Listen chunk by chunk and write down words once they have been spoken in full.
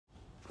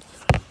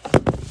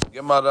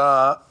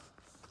Gemara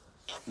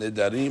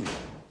Nedarim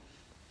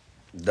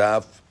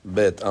Daf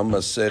Bet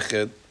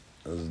Amasechet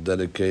is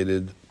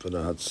dedicated for the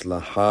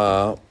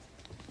Hatzlacha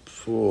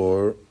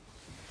for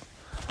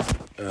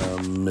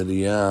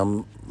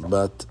Miriam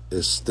Bat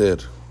Esther.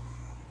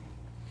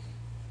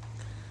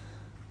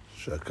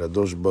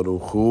 שהקדוש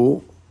ברוך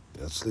הוא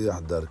יצליח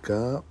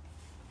דרכה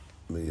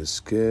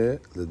ויזכה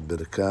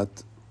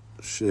לברכת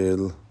של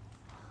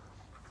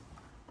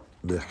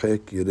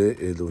בחק ירא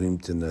אלוהים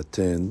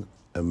תינתן,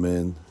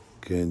 amen,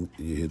 כן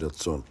יהי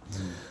רצון.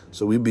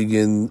 So we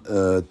begin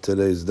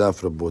today's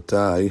daf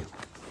Rabotai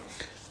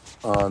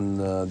on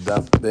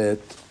daf Bet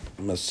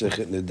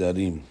Masechet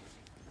Nedarim,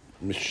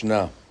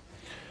 Mishnah.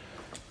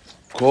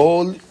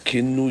 כל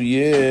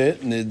כינויי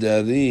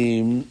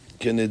נדרים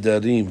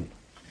כנדרים.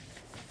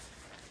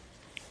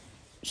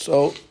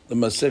 So the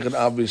Masechet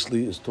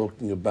obviously is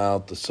talking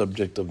about the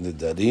subject of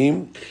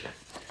Nedarim,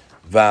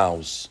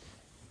 vows.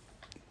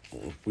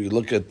 If we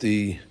look at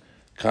the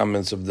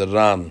comments of the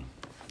Ran,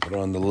 that are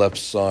on the left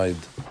side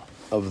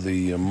of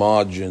the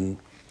margin,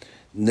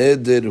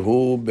 Neder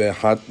hu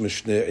behat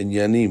mishne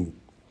inyanim.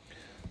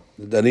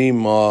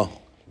 Nedarim are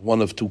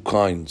one of two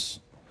kinds.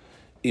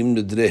 Im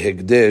nedre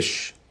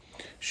hekdesh,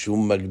 shu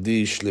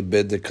magdish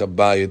lebedek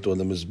habayit or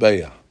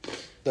lemizbeah.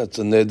 That's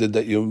a neder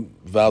that you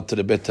vow to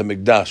the Bet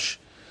HaMikdash,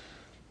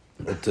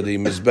 to the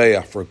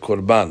Mizbeah for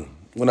Korban.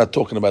 We're not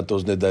talking about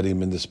those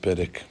nedarim in this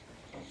perek.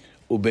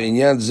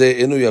 ובעניין זה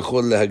אינו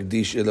יכול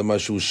להקדיש אלא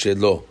משהו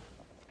שלו.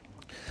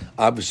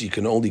 Obviously, you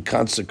can only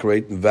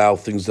consecrate and vow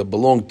things that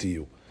belong to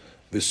you.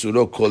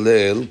 וסורו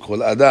כולל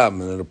כל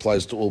אדם, and it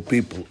applies to all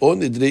people. או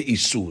נדרי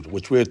איסור,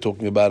 which we're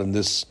talking about in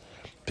this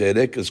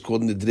perek, is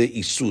called נדרי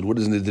איסור. What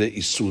does נדרי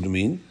איסור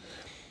mean?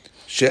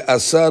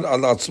 שאסר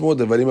על עצמו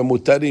דברים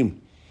המותרים.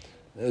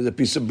 There's a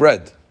piece of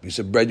bread. A piece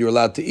of bread you're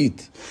allowed to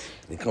eat.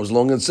 He comes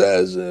along and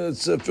says,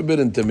 it's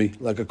forbidden to me,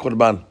 like a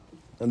korban.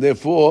 And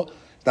therefore,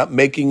 not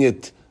making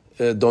it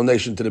a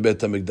donation to the Bet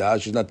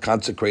HaMikdash, he's not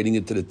consecrating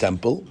it to the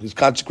temple, he's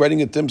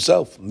consecrating it to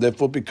himself, and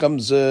therefore it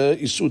becomes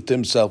isur to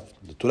himself.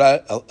 The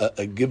Torah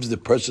gives the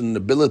person an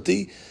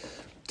ability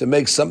to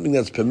make something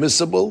that's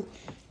permissible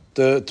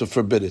to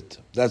forbid it.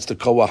 That's the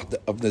kawah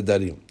of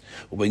Nedarim.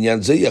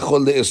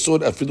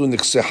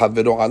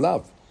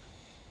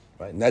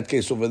 Right? In that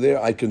case over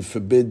there, I can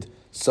forbid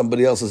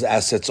somebody else's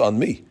assets on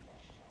me.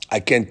 I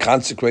can't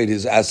consecrate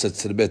his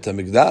assets to the Bet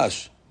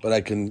HaMikdash, but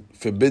I can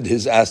forbid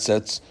his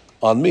assets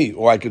on me,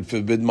 or I can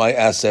forbid my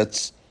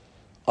assets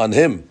on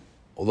him,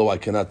 although I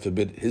cannot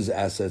forbid his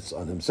assets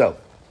on himself.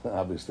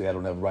 Obviously, I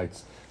don't have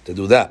rights to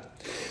do that.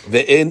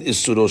 Ve'en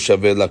isuro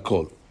shaveh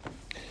lakol.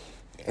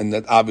 And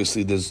that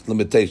obviously there's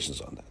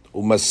limitations on that.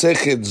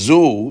 Umasechet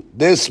zu,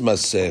 this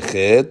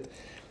masechet,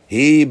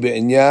 hi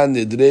be'inyan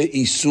nidre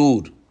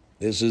isur.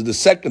 This is the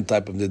second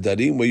type of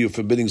nidarim, where you're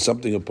forbidding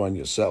something upon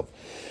yourself.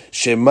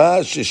 Shema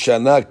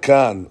sheshana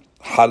kan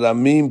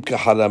haramim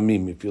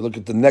kaharamim. If you look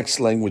at the next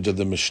language of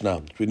the Mishnah,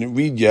 which we didn't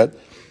read yet,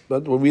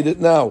 but we'll read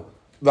it now.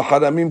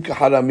 V'haramim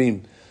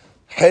kaharamim.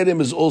 Haram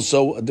is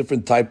also a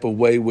different type of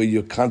way where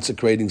you're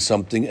consecrating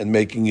something and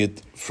making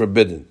it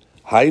forbidden.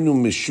 Hainu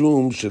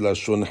mishum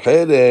shelashon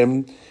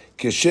haram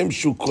keshem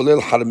shu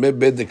kolel harme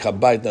bedek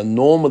habayit. Now,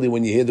 normally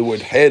when you hear the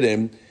word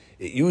haram,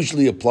 it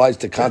usually applies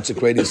to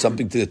consecrating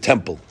something to the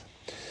temple.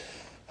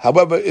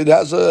 However, it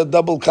has a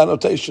double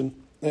connotation.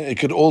 It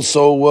could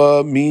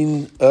also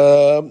mean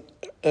harme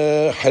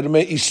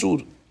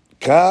isur.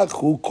 Kach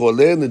hu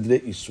kolel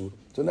nedre isur.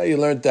 So now you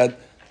learned that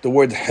the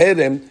word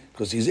haram,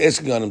 because he's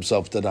asking on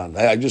himself to run.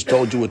 I just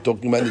told you we're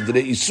talking about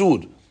nedre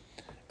isur.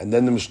 And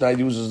then the Mishnah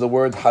uses the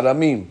word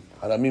haramim.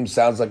 Haramim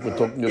sounds like we're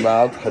talking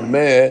about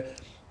harme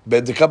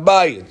bedek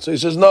habayit. So he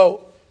says,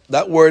 no,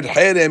 that word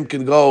haram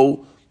can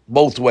go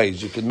both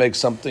ways. You can make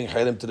something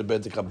haram to the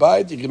bedek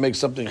habayit, you can make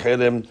something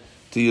haram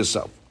to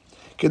yourself.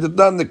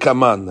 כדתנן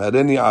נקמן,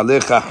 הריני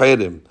עליך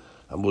חרם,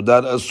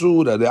 המודר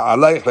אסור, הרי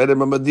עלי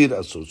חרם המדיר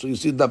אסור. So you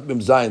see that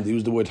in Zion, they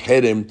use the word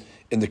חרם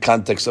in the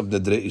context of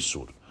נדרי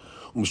איסור.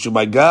 ומשום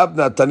אגב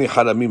נתני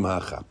חרמים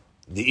האחה.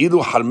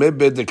 דאילו חרמי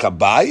בדק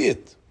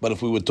הבית, but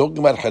if we were talking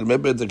about חרמי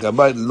בדק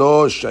הבית,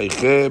 לא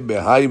שייכה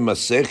בהי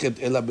מסכת,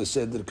 אלא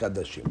בסדר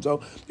קדשים.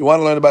 So you want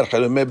to learn about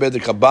חרמי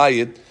בדק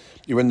הבית,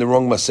 you're in the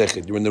wrong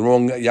masechet.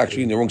 You're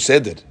actually in the wrong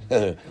seder.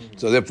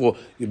 So therefore,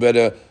 you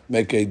better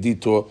make a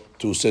detour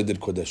to seder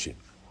kodashim.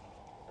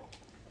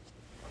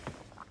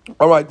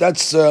 All right,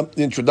 that's the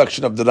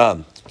introduction of the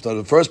Ran. So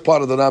the first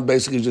part of the Ran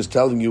basically is just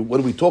telling you, what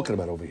are we talking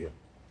about over here?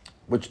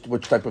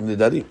 Which type of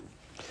nidarim?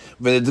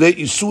 Okay,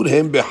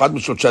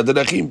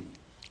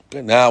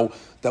 now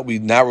that we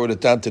narrowed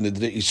it down to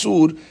nidrei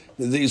isur,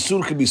 the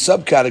isur can be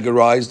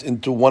subcategorized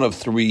into one of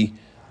three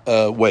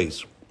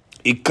ways.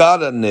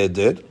 Ikara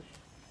neder.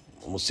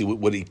 We'll see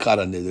what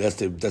ikara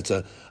neder. That's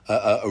a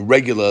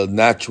regular,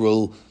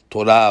 natural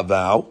Torah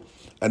vow.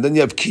 And then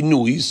you have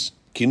kinuis.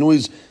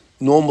 Kinuis,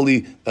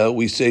 normally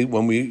we say,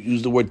 when we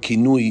use the word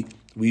kinui,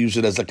 we use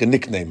it as like a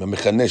nickname, a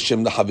mechaneh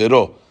shem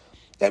lahavero.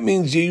 That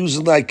means you use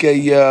it like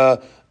a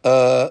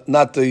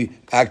not the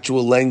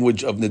actual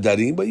language of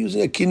Nidarim, but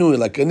using a kinui,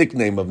 like a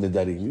nickname of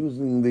Nidarim,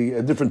 using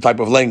a different type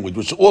of language,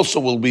 which also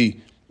will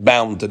be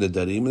bound to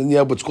Nidarim. And then you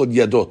have what's called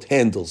Yadot,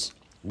 handles.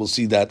 We'll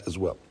see that as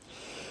well.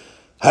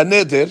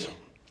 Haneder,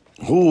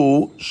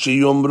 hu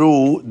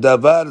sheyomru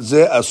davar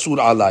ze asur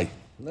alai.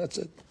 That's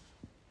it.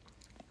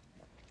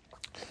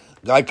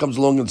 Guy comes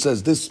along and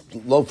says, this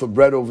loaf of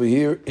bread over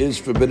here is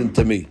forbidden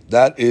to me.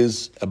 That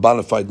is a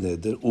bona fide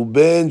neder.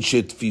 Uben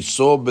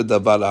shetfiso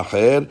bedavar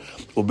acher,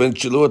 uben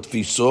shelo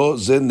tfiso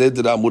ze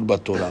neder amur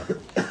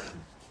b'Torah.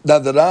 Now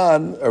the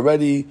Ran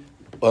already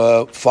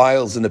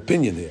files an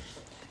opinion here.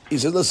 He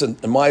said, listen,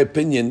 in my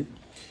opinion,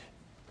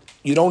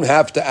 you don't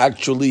have to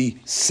actually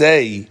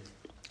say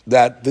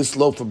that this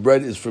loaf of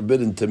bread is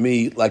forbidden to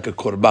me like a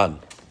korban.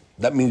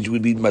 That means you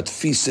would be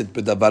matfisit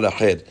bedavar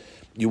acher.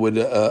 You would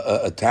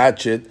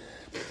attach it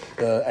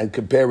and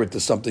compare it to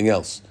something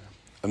else.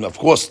 And of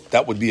course,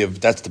 that's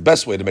the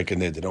best way to make a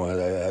neder.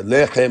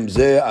 Lechem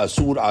ze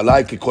asur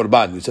alai ke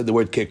korban. You said the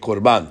word ke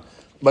korban.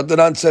 But the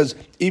Ran says,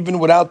 even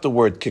without the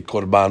word ke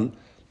korban,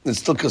 it's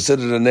still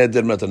considered a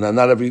neder matter. Now,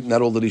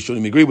 not all the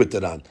Rishonim agree with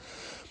the Ran.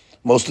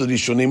 Most of the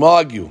Rishonim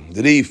argue,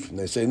 the Rif, and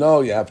they say,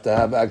 no, you have to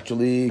have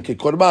actually ke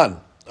korban.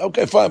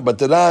 Okay, fine, but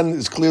the Ran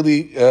is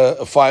clearly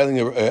filing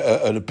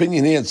an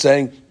opinion here and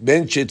saying,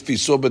 ben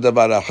shetfiso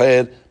bedavar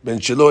acher, ben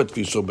shelo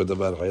etfiso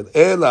bedavar acher.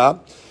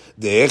 Ela,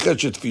 de'echa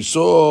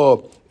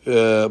shetfiso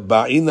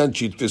ba'inan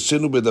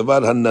shetfisenu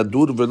bedavar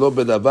hanadur velo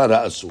bedavar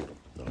ha'asur.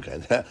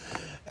 Okay,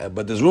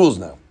 but there's rules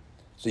now.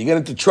 So you get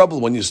into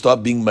trouble when you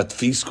start being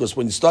matfis, because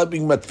when you start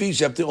being matfis,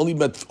 you have to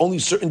only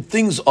certain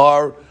things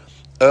are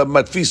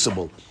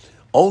matfisable.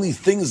 Only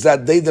things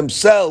that they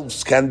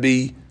themselves can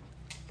be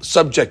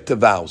subject to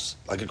vows,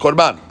 like a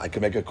korban. I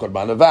can make a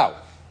korban a vow.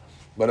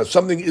 But if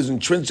something is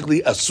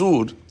intrinsically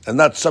asur and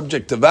not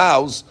subject to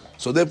vows,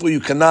 so therefore you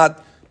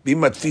cannot be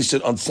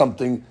matfisid on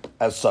something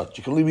as such.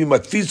 You can only be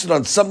matfisid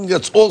on something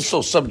that's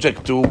also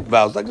subject to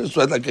vows, like this,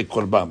 like a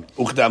korban.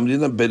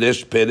 Ukhdamrina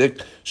beresh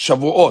perek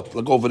shavuot.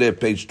 Look over there,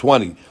 page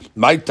 20.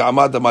 My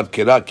ta'amad amad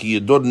kera ki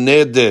yidor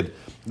neder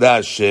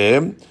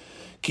laHashem,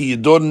 ki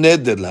yidor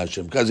neder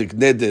laHashem. Kazik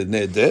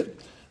neder,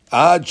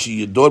 ad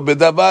shi yidor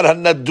bedavar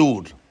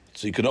hanadur.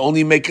 So you can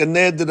only make a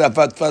neder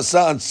afat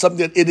fasa on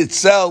something that it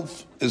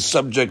itself is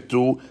subject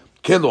to.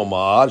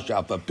 Kelomar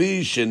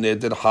shafapi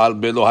sheneder hal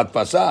belo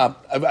hatfasa.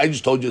 I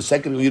just told you a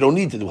second ago you don't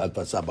need to do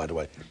hatfasa. By the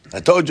way, I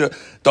told you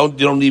you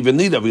don't even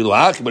need afilu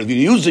haki, but if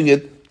you're using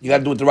it, you got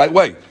to do it the right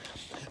way.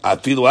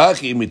 Afilu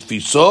haki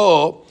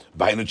mitfiso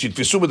b'aynu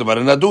chitfisu b'davar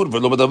nadur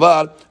v'lo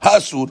b'davar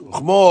hasur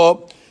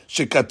chmo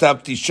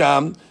shekatabti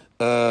sham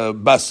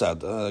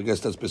basad. I guess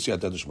that's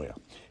b'siyata d'shmaya.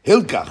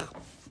 Hilkach.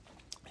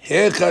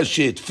 Hecha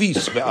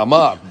shetfis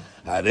ve'amar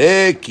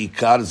hare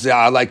kikar ze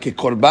alai ke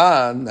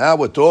korban. Now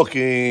we're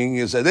talking.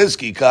 You said this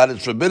kikar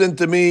is forbidden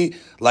to me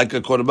like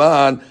a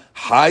korban.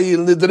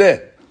 Hayil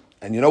nidre,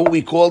 and you know what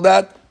we call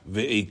that?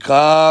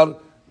 Ve'ikar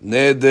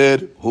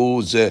neder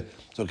hu ze.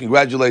 So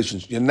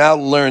congratulations, you now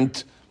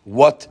learned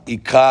what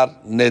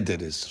ikar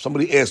neder is.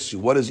 Somebody asks you,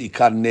 what is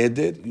ikar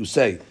neder? You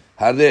say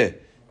hare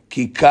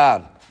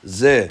kikar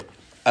ze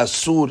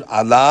asur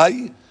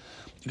alai.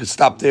 You can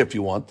stop there if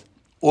you want.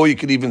 Or you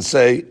could even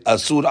say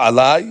asur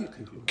alai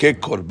ke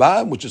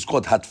korban, which is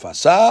called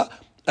hatfasa,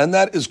 and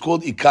that is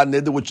called ikar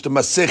neder, which the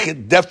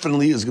Masechet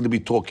definitely is going to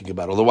be talking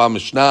about. Although our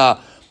Mishnah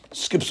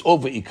skips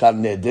over ikar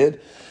neder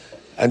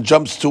and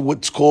jumps to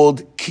what's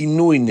called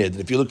kinui neder.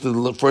 If you look at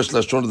the first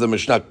lashon of the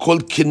Mishnah,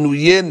 called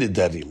kinuye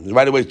nedarim,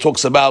 right away it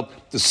talks about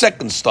the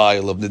second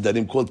style of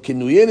nedarim called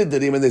kinuye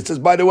nedarim, and it says,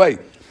 by the way,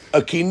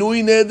 a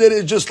kinui neder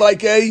is just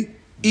like a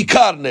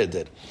ikar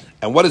neder.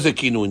 And what is a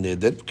kinui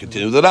neder?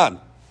 Continue the Ran.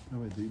 No,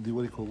 wait, what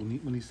do you call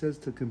when he says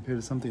to compare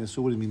to something?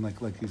 So what do you mean?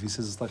 Like if he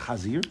says it's like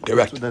hazir?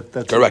 Correct.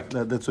 That's correct.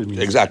 That's what he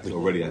means. Exactly.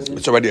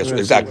 It's already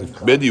exactly.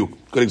 Bediuk.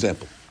 Good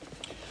example.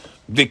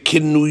 The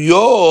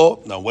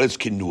kinuyo. Now, what is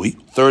kinui?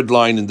 Third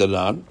line in the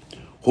Ran.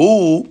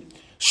 Who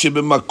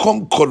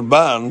shebemakom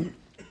korban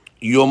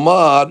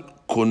yomar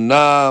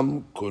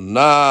kunam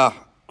kunah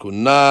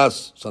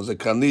kunas. Sounds like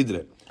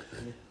kanidre,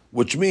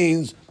 which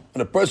means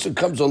when a person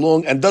comes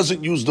along and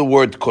doesn't use the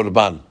word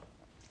korban,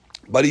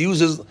 but he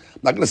uses, I'm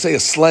not going to say a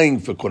slang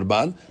for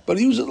korban, but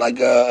he uses like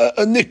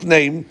a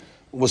nickname.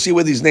 We'll see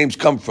where these names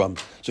come from.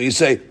 So you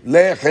say,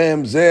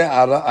 lechem ze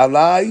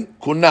alai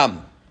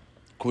kunam.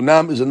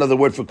 Kunam is another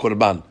word for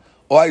korban.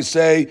 Or I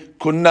say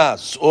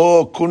kunas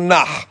or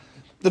kunah.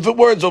 Different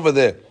words over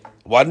there.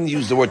 Why didn't you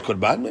use the word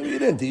korban? Maybe you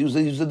didn't. He used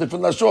a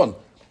different lashon.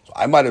 So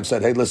I might have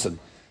said, hey, listen,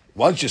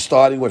 once you're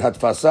starting with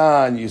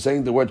hatfasa and you're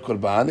saying the word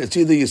korban, it's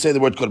either you say the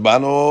word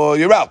korban or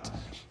you're out.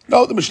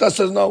 No, the Mishnah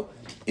says no.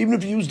 Even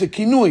if you use the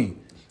kinui,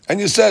 and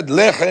you said,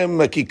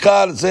 lechem,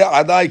 kikar, ze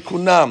adai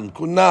kunam,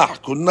 kunah,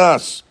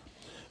 kunas,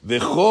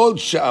 v'chol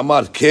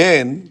she'amar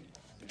ken,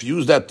 if you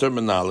use that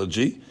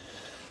terminology,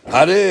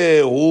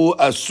 hare hu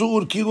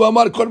asur kilu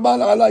amar korban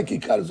alai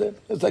kikar ze.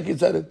 It's like he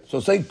said it. So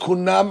saying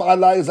kunam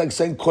alai is like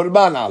saying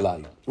korban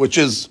alai, which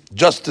is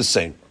just the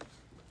same.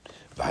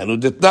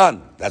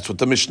 That's what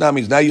the Mishnah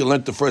means. Now you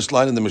learned the first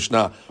line in the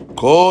Mishnah.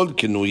 Kol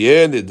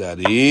kinuye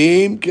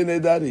nedarim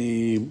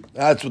kenedarim.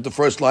 That's what the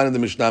first line in the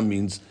Mishnah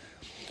means.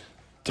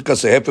 Took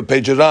us a half a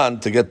page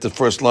around to get the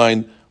first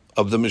line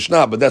of the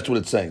Mishnah, but that's what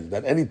it's saying.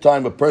 That any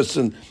time a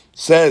person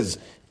says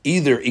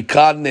either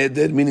ikar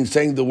neder, meaning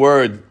saying the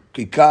word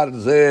ikar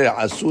zeh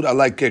asur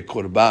alai ke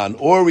korban,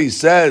 or he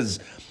says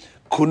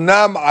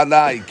kunam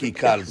alai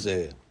kikar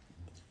zeh,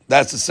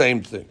 that's the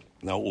same thing.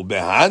 Now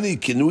ubehani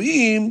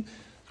kinuim.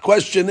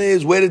 Question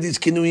is, where did these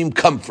kinuim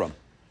come from?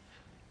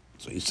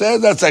 So he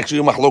says that's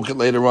actually a mahloket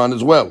later on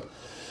as well.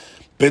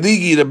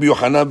 Perigi Rabbi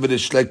Yochanan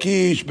v'Rish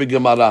Lakish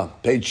b'Gemara,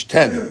 page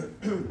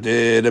 10.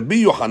 The Rabbi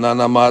Yochanan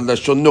amar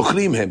lashon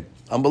nochrim him.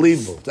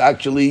 Unbelievable. It's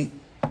actually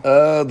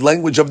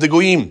language of the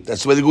goyim.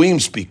 That's the way the goyim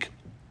speak.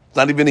 It's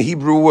not even a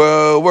Hebrew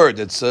word.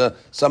 It's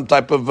some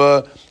type of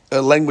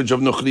language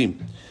of nochrim.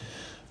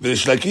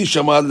 V'Rish Lakish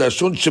amar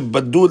lashon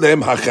shebadu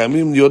lehem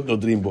hachamim liot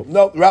nodrim bo.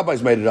 No, the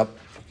rabbis made it up.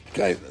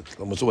 Okay,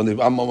 so when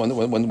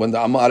the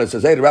Amara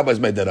says, "Hey, the rabbis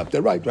made that up,"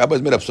 they're right. The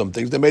rabbis made up some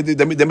things. They made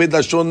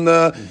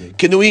lashon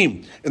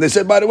kinuim, and they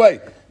said, by the way,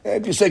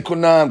 if you say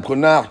kunam,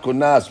 kunach,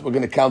 kunas, we're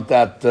going to count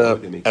that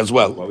as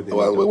well.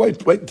 Well, wait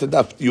to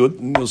daf yud,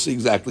 and you'll see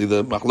exactly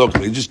the machlok.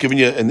 He's just giving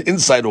you an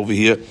insight over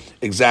here,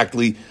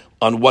 exactly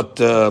on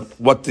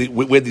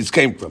where these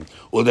came from.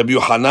 Or Rabbi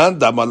Yochanan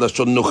damar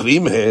lashon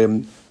nochrim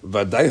hem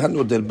vaday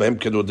hanoder behem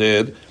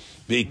kenoder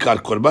veikar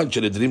korban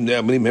shenedrim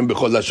ne'amrim hem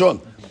bechol lashon.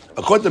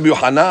 According to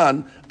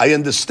Yohanan, I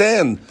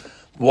understand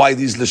why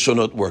these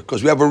lashonot work,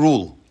 because we have a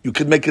rule. You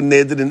can make a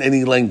neder in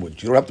any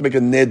language. You don't have to make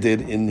a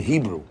neder in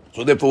Hebrew.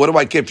 So therefore, what do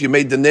I care if you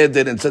made the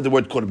neder and said the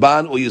word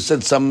korban, or you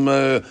said some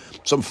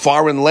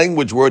foreign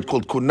language word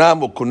called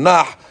kunam or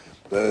kunah?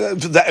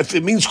 If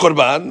it means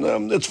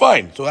korban, it's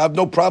fine. So I have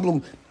no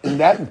problem in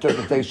that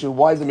interpretation.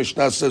 Why the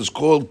Mishnah says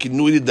called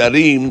kinui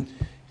darim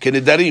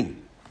kenedarim.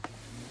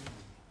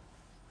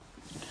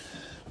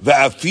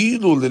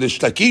 Ve'afilu l'Rish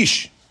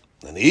Lakish.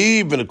 And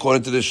even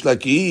according to the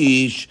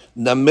Shlakish,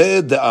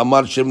 Named the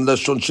Amar Shem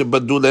Lashon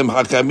Shebadu Lehem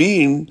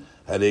Hakamim,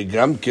 Harei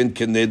Gam Ken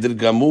Keneder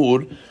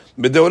Gamur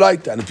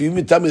Medeoraita. And if you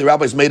even tell me the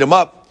rabbis made them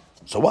up,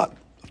 so what?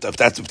 If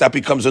that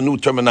becomes a new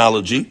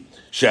terminology,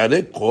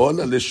 Sharei Kol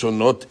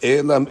Leshonot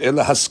Elam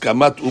Ela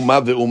Haskamat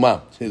Uma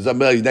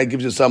VeUma. That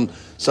gives you some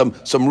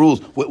rules.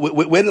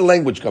 Where did the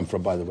language come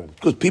from, by the way?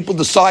 Because people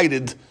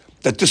decided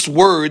that this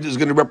word is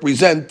going to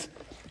represent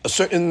a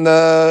certain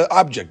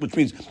object, which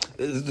means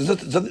there's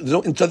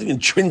nothing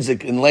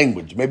intrinsic in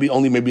language. Maybe in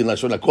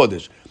Lashon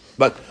HaKodesh.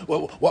 But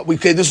what we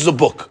say, this is a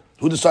book.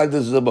 Who decided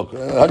this is a book?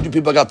 100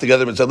 people got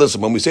together and said,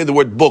 listen, when we say the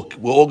word book,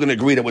 we're all going to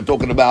agree that we're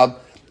talking about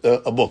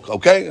a book,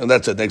 okay? And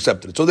that's it, they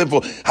accepted it. So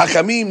therefore,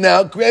 Hakamim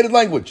now created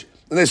language.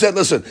 And they said,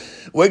 listen,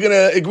 we're going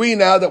to agree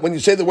now that when you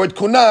say the word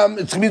kunam,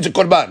 it means a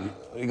korban.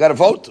 You got to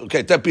vote?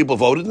 Okay, 10 people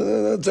voted.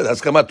 That's it.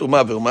 Haskamat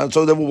umah ve'umah.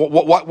 So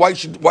why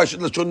should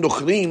lashon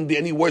nochrim be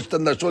any worse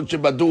than lashon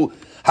shebadu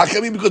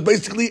hakamim? Because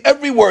basically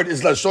every word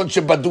is lashon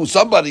shebadu.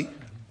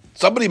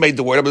 Somebody made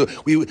the word.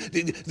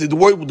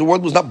 The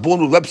word was not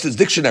born with Webster's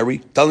dictionary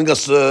telling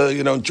us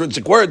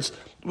intrinsic words.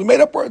 We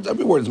made up words.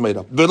 Every word is made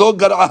up. V'lo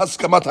gara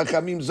haskamat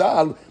hakamim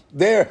zal.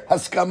 There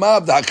haskama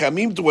of the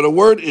hakamim to what a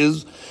word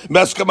is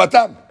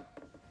maskamatam.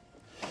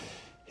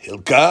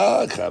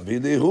 Hilka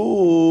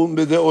chavidehu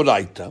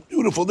b'deoraita.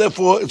 Beautiful.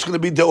 Therefore, it's going to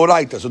be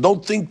deoraita. So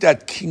don't think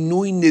that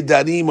kinui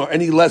nidarim are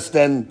any less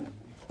than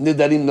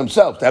nidarim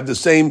themselves. They have the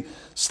same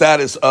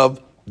status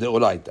of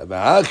deoraita.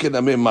 V'hachin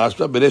amim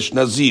masra beresh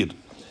nazir.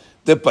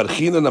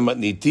 Teparchina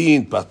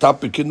namatnitin patah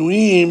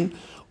pekinuim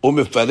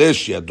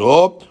umefaresh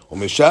yado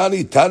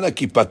umeshani tana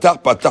ki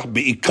patah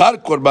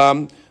beikar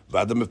korban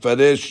v'ada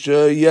mefaresh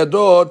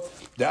yadot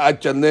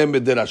de'achalem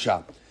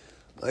b'derasha.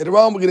 Later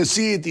on, we're going to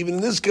see it even in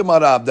this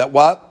Gemara that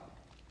what?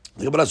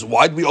 The Gemara says,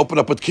 why did we open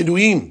up with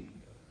Kinuim?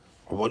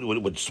 Why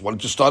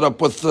don't you start up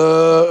with,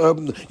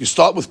 you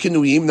start with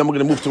Kinuim, then we're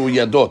going to move to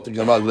Yadot. The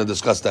Gemara is going to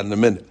discuss that in a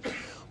minute.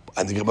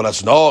 And the Gemara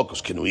says, no,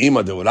 because Kinuim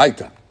are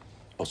Deoraita.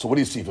 Oh, so what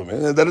do you see from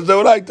it? That is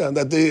Deoraita.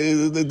 That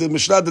the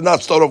Mishnah did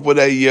not start off with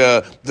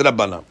a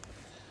Drabbana.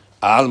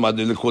 Alma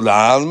de Lekula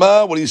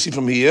Alma, what do you see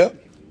from here?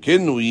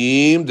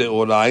 Kinuim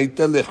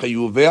Deoraita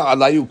lechayuve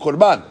alayu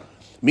korban.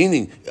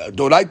 Meaning,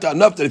 doraita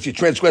enough that if you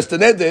transgress the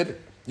neder, you're going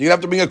to have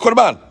to bring a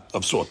korban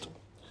of sort.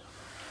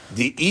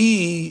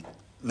 The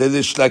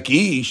l'Rish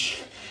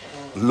Lakish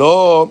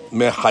lo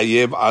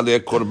mechayev ale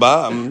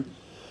korban.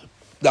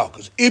 Now,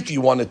 because if you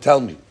want to tell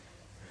me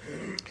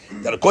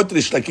that according to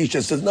Rish Lakish,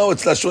 it says, no,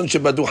 it's lashon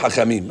shebadu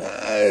hakamim.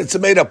 It's a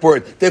made-up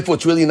word. Therefore,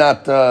 it's really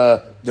not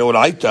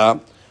doraita.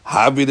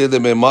 Havile de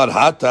memar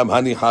hatam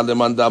hani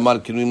haleman damar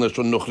kinuim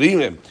lashon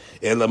nochrim.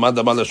 The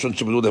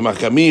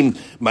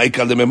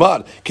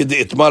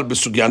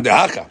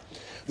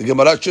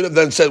Gemara should have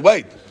then said,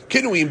 wait,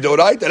 Kinuim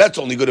Doraita, that's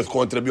only good if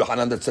according to Rabbi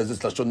Yochanan that says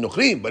it's Lashon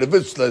Nuchrim. But if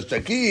it's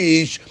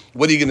Shtakish,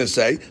 what are you going to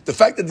say? The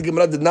fact that the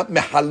Gemara did not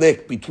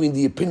mehalek between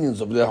the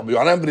opinions of Rabbi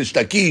Yochanan and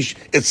Shtakish,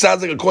 it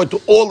sounds like according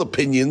to all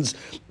opinions,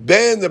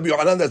 Ben Rabbi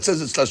Yochanan that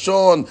says it's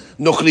Lashon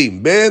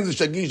Nuchrim, Ben the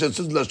Shtakish that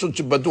says Lashon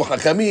Shibadu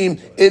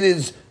Hachamim, it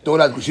is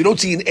Doraita. Because you don't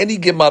see in any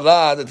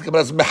Gemara that the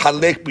Gemara is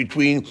mehalek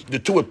between the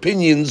two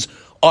opinions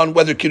on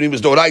whether Kinuim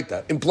is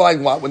Doraita.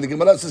 Implying what? When the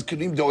Gemara says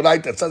Kinuim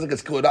Doraita, it sounds like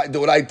it's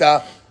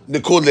Doraita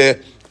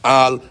Nekule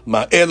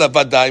Alma. Ela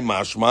Vadai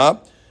Mashma,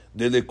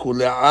 De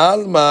Nekule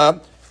Alma,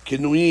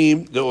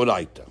 Kinuim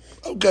Doraita.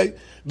 Okay.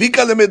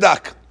 Vika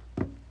Lemedak.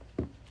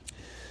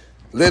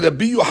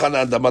 לרבי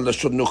יוחנן דאמר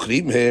לשון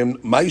נוכרים הם,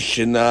 מה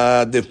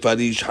ישנה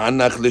דפריש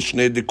חנך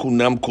לשני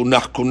דקונם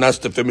קונח קונס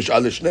תפה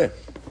משאל לשני.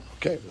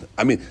 Okay.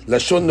 I mean,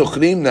 לשון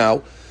נוכרים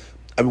now,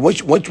 I mean,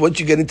 once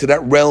you get into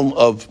that realm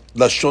of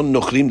Lashon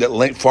Nochrim,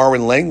 that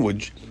foreign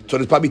language, so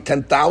there's probably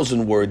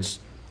 10,000 words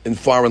in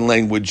foreign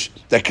language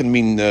that can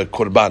mean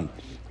korban.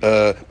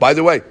 By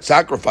the way,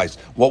 sacrifice.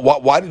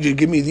 Why did you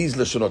give me these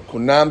Lashonot?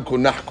 Kunam,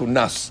 kunach,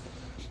 kunas.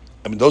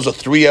 I mean, those are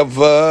three of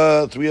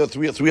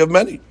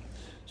many.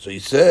 So he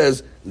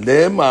says,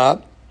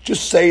 Lema,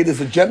 just say it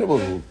as a general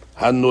rule.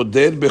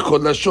 Hanoder bechol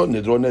Lashon,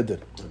 nidro neder.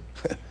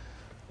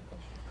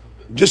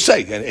 Just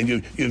say,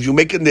 and if you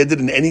make a neder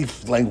in any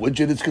language,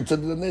 it is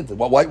considered a neder.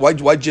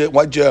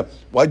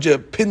 Why'd you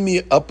pin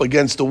me up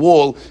against the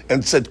wall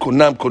and said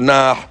kunam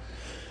kunah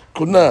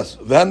kunas?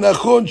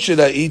 והנכון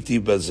שראיתי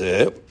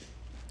בזה,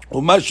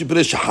 ומה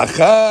שפרש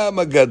החכם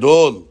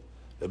הגדול,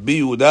 רבי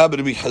יהודה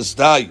ברבי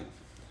חסדאי,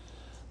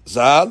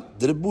 ז"ל,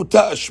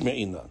 דרבותא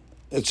אשמעינן.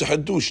 It's a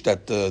hadush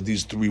that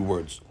these three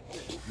words.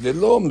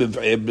 ללא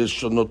מבעה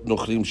בשונות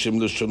נוכרים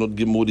שם לשונות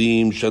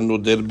גמורים,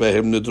 שנודר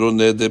בהם נדרו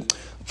נדר.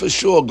 For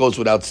sure, it goes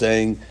without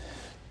saying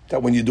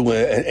that when you do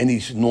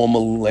any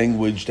normal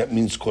language that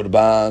means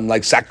korban,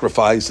 like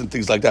sacrifice and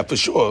things like that, for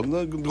sure,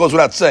 it goes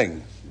without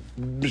saying.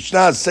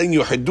 Mishnah is saying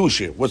you hadush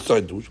here. What's the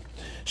hadush?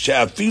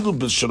 She'afilu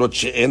b'shorot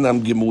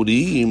she'enam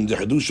gemurim. The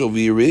hadush over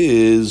here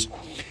is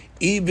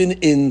even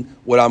in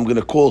what I'm going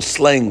to call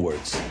slang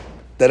words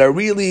that are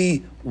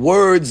really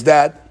words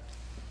that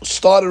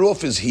started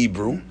off as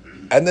Hebrew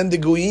and then the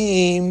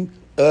Goyim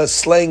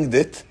slanged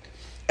it,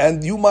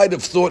 and you might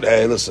have thought,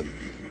 hey, listen,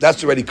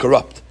 that's already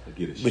corrupt.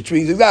 Which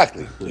means,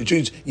 exactly. Which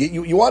means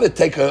you want to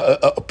take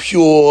a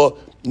pure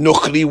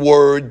Nukhri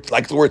word,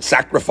 like the word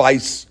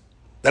sacrifice,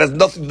 that has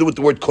nothing to do with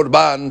the word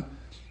korban.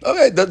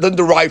 Okay, that doesn't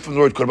derive from the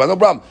word korban, no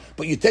problem.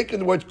 But you're taking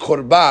the word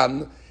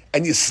korban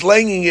and you're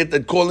slanging it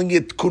and calling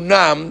it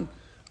kunam,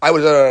 I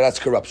would say, that's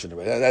corruption.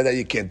 That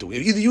you can't do.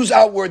 Either use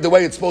our word the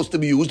way it's supposed to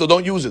be used or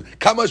don't use it.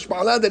 Kamash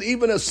ma'ala, that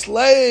even a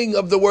slang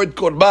of the word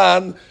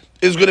korban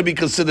is going to be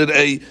considered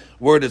a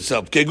word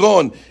itself.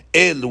 Kegon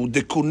elu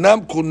de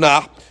kunam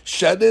kunah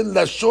shadel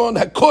lashon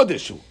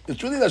hakodesh.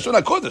 It's really lashon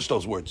hakodesh,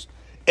 those words.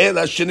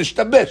 Ela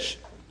shenishtabesh.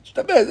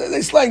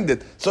 They slanged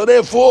it. So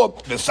therefore,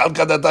 I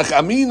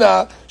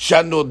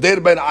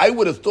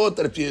would have thought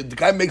that if the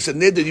guy makes a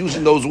neder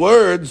using those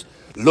words,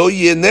 lo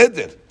yeh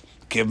neder.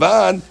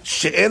 Kevan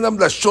she'enam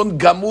lashon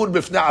gamur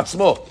b'fnei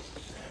atzmo.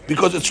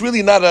 Because it's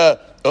really not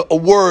a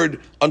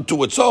word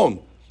unto its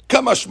own.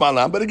 Kamash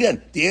malam. But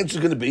again, the answer is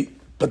going to be,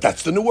 but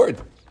that's the new word.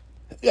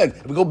 Again,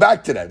 we go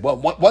back to that. Well,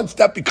 once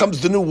that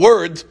becomes the new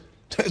word,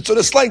 so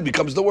the slang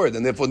becomes the word,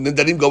 and therefore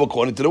nidarim go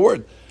according to the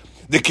word.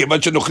 The kevan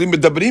shenochrim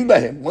medabrim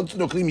b'hem. Once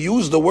the nochrim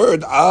use the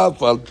word,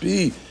 af al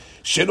pi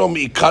shelo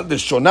miikar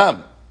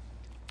leshonam,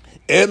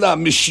 ela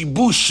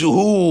mishibush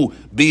shehu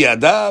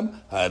biyadam,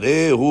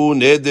 harei hu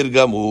neder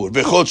gamur.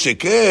 V'chol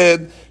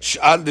sheken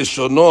sh'al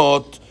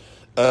leshonot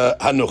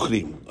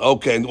hanochrim.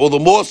 Okay, and all the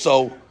more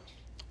so,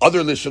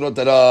 other leshonot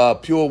that are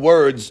pure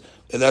words,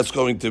 and that's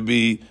going to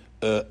be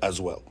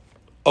as well.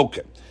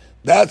 Okay,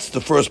 that's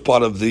the first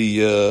part of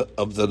the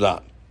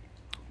Ran.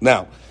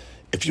 Now,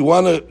 if you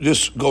want to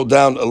just go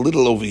down a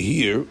little over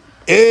here,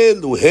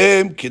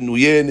 Eluhem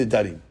kinuyeh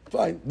nedarim.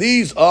 Fine,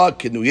 these are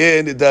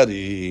kinuyeh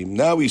nedarim.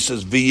 Now he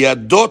says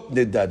v'yadot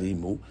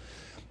nedarimu.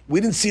 We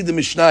didn't see the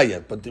Mishnah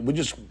yet, but we're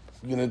just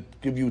going to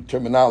give you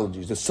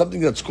terminologies. There's something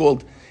that's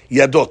called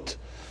yadot.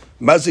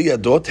 Maze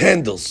yadot,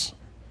 handles.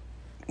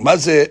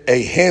 Maze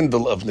a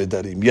handle of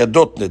nedarim.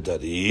 Yadot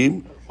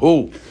nedarim.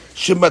 Who?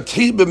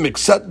 Shematchil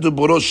b'miksat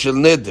duboro shel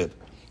neder,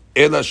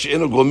 ela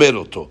she'eno gomer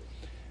oto.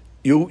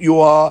 You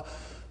are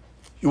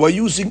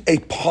using a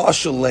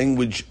partial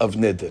language of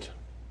neder.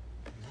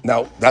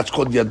 Now that's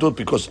called yadot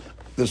because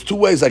there's two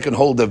ways I can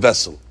hold a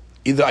vessel.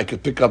 Either I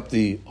could pick up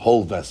the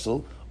whole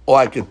vessel, or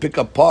I could pick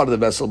up part of the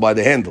vessel by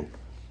the handle.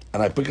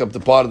 And I pick up the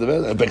part of the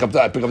vessel, I pick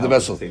up the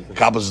vessel.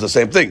 Kabbalah is the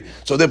same thing.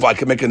 So therefore, I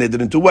can make a neder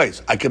in two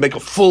ways. I can make a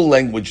full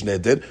language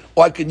neder,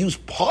 or I can use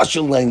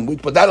partial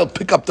language, but that'll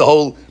pick up the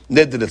whole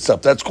neder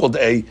itself. That's called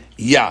a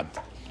yad.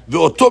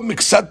 Ve'oto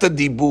miksata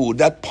dibur,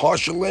 that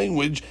partial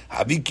language,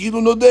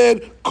 havikilu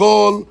noder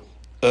kol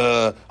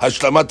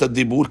hashlamata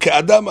dibur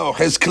ke'adam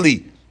ha'oches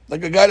kli,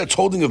 like a guy that's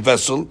holding a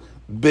vessel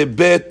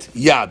bebet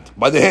yad,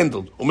 by the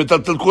handle,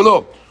 umetaltel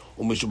kulo.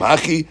 Umishum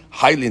hachi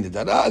haili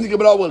nidara. And the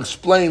Gemara will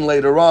explain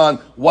later on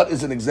what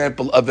is an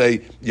example of a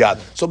yad.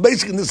 So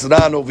basically, in this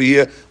Ran over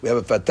here, we have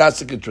a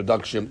fantastic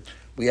introduction.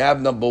 We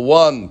have number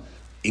one,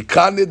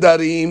 ikar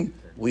nidarim.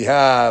 We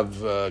have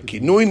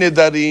kinui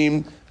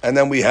nidarim, and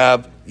then we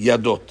have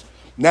yadot.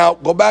 Now,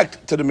 go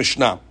back to the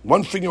Mishnah.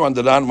 One finger on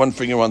the Ran, one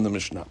finger on the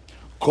Mishnah.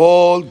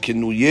 Kol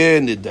kinuye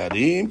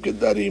nidarim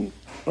kedarim.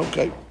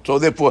 Okay. So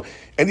therefore,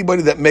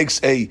 anybody that makes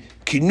a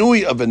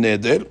kinui of a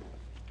neder,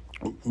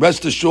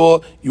 rest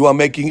assured you are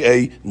making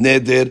a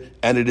neder,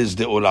 and it is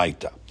the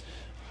oraita.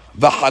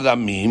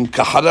 V'haramim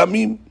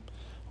kaharamim.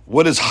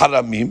 What is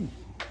haramim?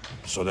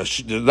 So that's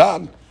the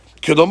Ran.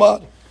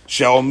 Kedomar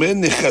she'omer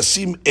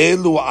nechasim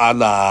elu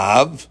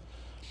alav.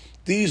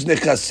 These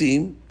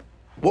nechasim.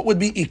 What would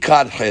be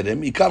ikar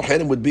herem? Ikar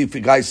herem would be if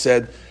a guy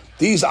said,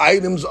 these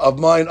items of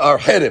mine are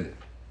herem.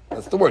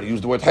 That's the word. He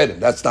used the word herem.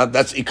 That's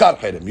ikar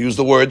herem. He used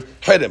the word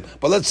herem.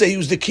 But let's say he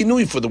used the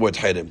kinui for the word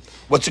herem.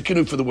 What's the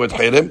kinui for the word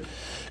herem?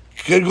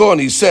 Kirgon,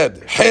 he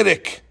said,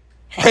 herek,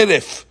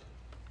 heref,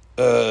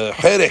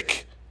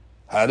 herek,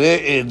 hare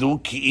edu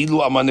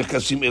ki'ilu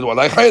amanekasim elu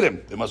alay herem.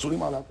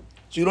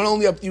 So you don't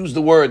only have to use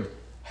the word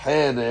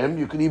herem,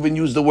 you can even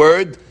use the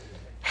word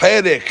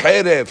Herek,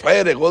 heref,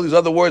 herek, all these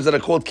other words that are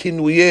called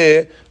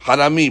kinuye,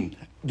 haramim.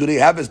 Do they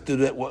have a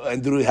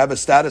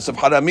status of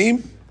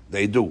haramim?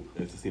 They do.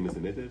 It's the same as the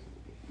neder?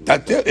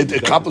 It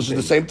accomplishes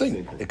the same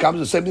thing. It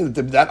accomplishes the same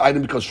thing, that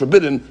item becomes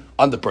forbidden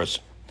on the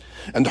person.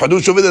 And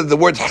Hadush over there, the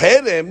word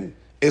herem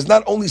is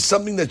not only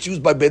something that's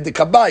used by Bedek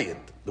Habayit.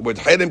 The word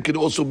herem can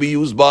also be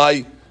used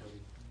by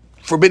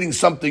forbidding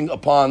something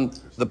upon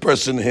the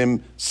person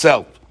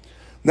himself.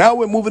 Now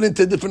we're moving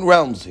into different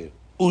realms here.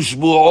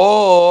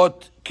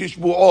 Ushbu'ot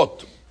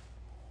kishbu'ot.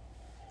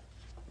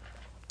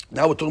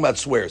 Now we're talking about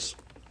swears.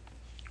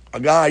 A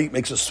guy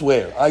makes a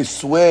swear. I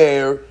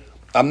swear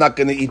I'm not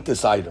going to eat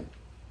this item.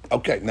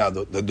 Okay, now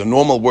the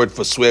normal word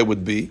for swear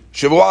would be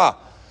shivu'ah.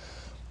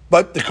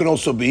 But there can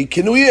also be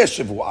kinuyeh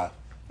shivu'ah,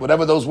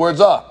 whatever those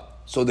words are.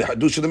 So the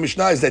hadush of the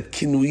Mishnah is that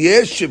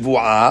kinuyeh shivu'ah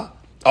are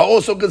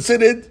also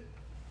considered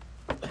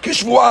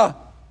kishvu'ah.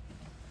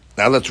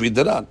 Now let's read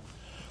that on.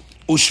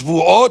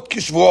 Ushvu'ot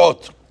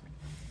kishvu'ot.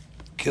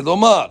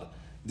 Kilomar,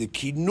 the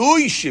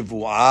kinui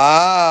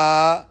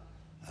shivu'ah,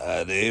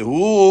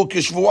 harehu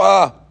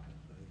kishvu'ah.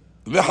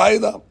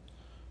 V'chayda.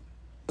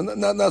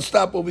 Now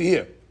stop over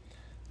here.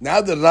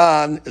 Now the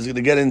Ran is going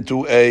to get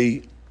into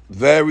a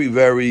very,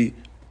 very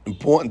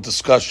important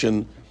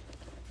discussion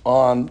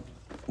on,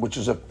 which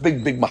is a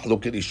big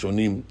mahlukat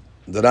ishonim.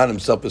 The Ran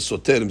himself is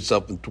soter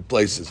himself in two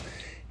places.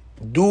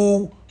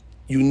 Do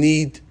you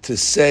need to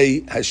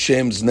say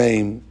Hashem's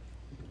name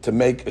to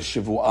make a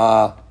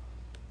shivu'ah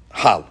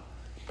hal?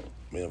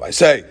 I mean, if I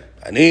say,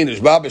 Ani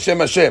nishba b'shem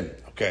Hashem,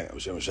 okay,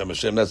 b'shem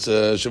Hashem, that's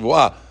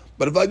shivu'ah.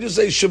 But if I just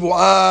say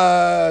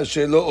shivu'ah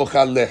shelo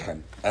ochal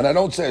lechem, and I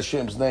don't say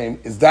Hashem's name,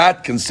 is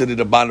that considered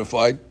a bona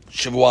fide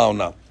shivu'ah or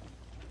not?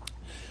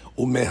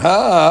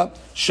 Umeha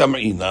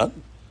sham'ina,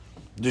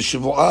 the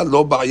shivu'ah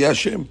lo ba'ya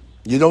Hashem.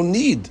 You don't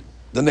need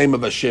the name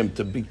of Hashem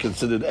to be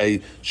considered a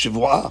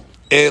shivu'ah.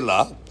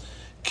 Ela,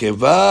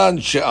 kevan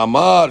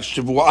she'amar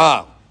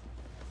shivu'ah,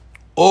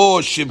 o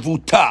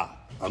shivuta.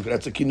 Okay,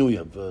 that's a kinuya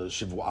of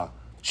shivu'ah.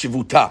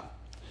 Shivuta.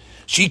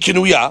 She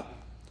kinuya,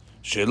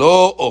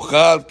 shelo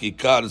ochal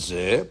kikar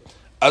ze,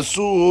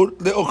 asur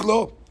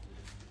le'ochlo.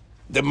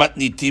 The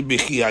matniti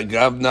b'chi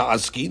agavna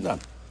askina.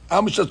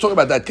 I'm just talking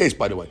about that case,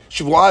 by the way.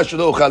 Shivu'ah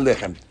shelo ochal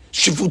lechem.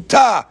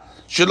 Shivuta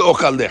shelo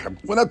ochal lechem.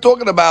 We're not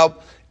talking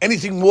about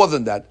anything more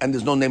than that, and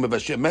there's no name of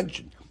Hashem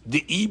mentioned.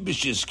 The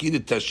ibish is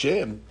kirit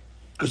Hashem.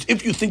 Because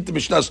if you think the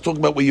Mishnah is talking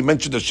about where you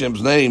mentioned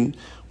Hashem's name,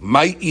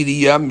 my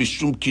iriya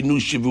mishum kinu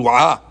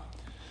shivu'ah.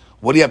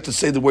 What do you have to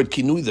say the word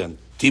kinui then?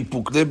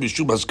 Tipukle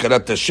b'shum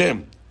haskarat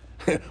Hashem.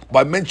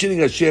 By mentioning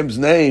Hashem's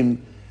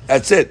name,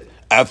 that's it.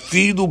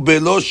 Afidu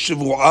belo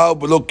shivu'ah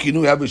belo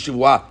kinui have a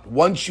shivu'ah.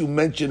 Once you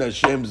mention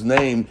Hashem's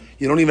name,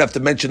 you don't even have to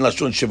mention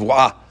lashon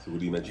shivu'ah. So what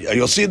do you mention?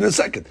 You'll see it in a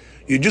second.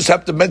 You just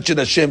have to mention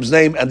Hashem's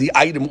name, and the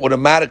item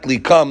automatically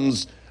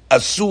comes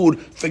asur.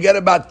 Forget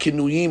about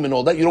kinuyim and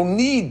all that. You don't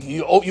need.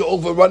 You're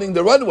overrunning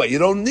the runway. You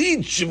don't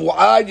need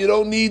shivu'ah. You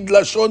don't need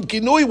lashon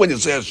kinui when you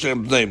say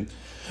Hashem's name.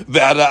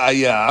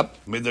 והראיה,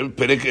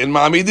 פרק אין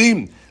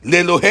מעמידים,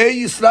 לאלוהי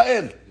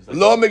ישראל,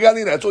 לא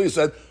מגלין, that's all he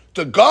said,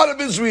 to God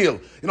of Israel,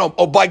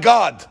 by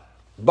God,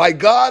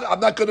 I'm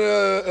not going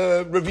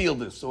to reveal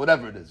this, or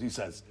whatever it is, he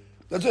says.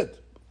 That's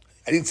it.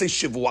 I didn't say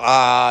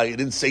shivu'ah, he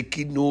didn't say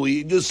kinui,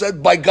 he just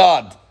said by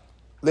God,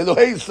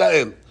 לאלוהי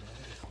ישראל.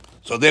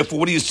 So therefore,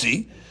 what do you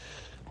see?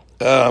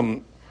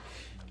 So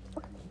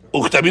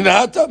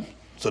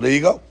there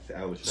you go.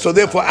 So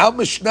therefore, our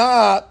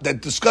Mishnah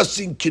that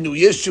discussing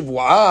kinuyeh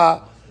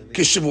shivu'ah,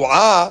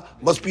 kishivu'ah,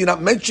 must be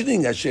not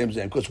mentioning Hashem's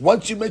name. Because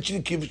once you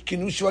mention kinuyeh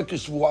shivu'ah,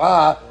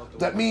 kishivu'ah,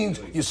 that means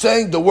you're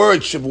saying the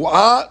word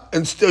shivu'ah,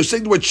 and you're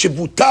saying the word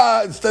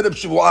shivuta instead of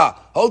shivu'ah.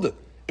 Hold it.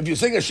 If you're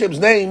saying Hashem's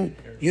name,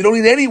 you don't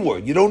need any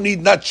word. You don't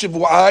need not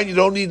shivu'ah, you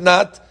don't need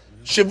not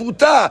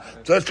shivuta.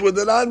 So that's where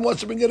the Ran wants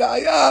to bring it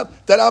ayah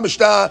that our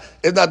Mishnah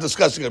is not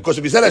discussing it. Of course,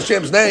 if you said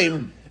Hashem's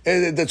name,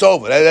 That's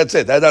over. That's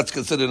it. That's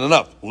considered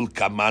enough.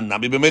 Ulkaman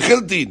nami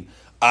b'mechiltin.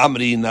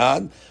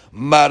 Amrinan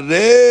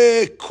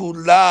mare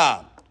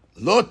kula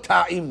lo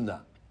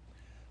ta'imna.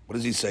 What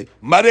does he say?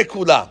 Mare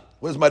kula.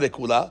 What is mare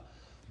kula?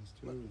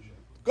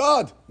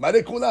 God.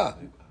 Mare kula.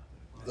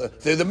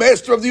 The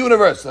master of the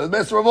universe. The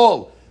master of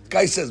all. The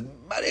guy says,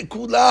 mare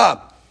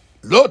kula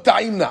lo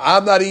ta'imna.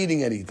 I'm not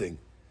eating anything.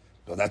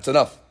 So that's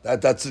enough.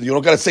 That's you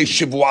don't got to say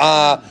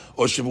shivua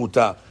or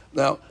shivuta.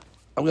 Now,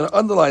 I'm going to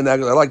underline that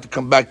because I'd like to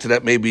come back to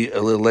that maybe a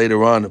little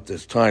later on if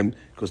there's time,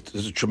 because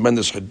there's a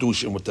tremendous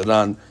hadush in what the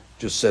Ran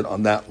just said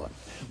on that line.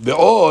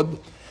 Be'od,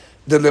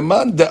 the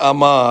leman de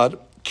amar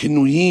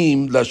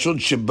kinuyim lashon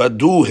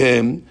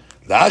shebaduhem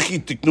la'achi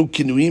tiknu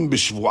kinuyim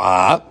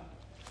b'shvu'ah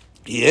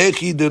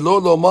yechi de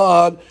lo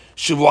lomar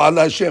shvu'ah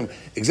l'Hashem.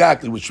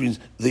 Exactly, which means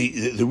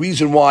the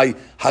reason why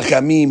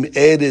Hachamim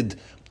added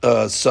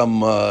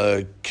some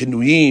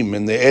kinuyim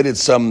and they added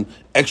some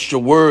extra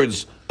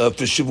words for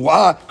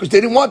Shivu'ah, because they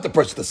didn't want the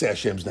person to say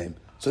Hashem's name.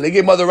 So they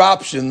gave them other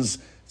options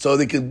so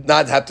they could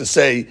not have to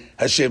say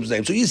Hashem's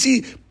name. So you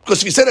see, because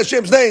if you said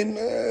Hashem's name,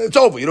 it's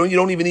over. You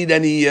don't even need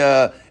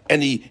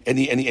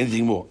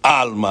anything more.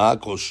 Alma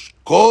kosh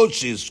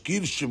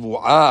shizkir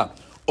Shivu'ah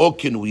o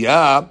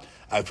kinuyah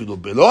afilu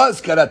belo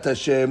azkarat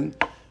Hashem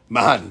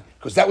mahani.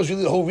 Because that was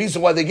really the whole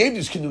reason why they gave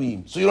these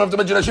kinuyim. So you don't have to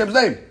mention Hashem's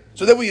name.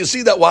 So therefore you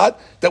see that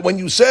what? That when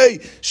you say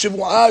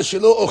Shivu'ah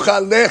shelo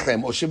ochal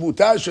lechem or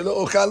Shivuta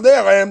shelo ochal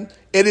lechem,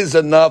 it is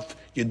enough.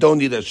 You don't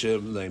need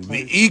Hashem's name.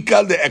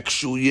 V'ikal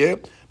le'ekshuye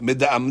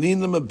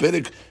meda'amnin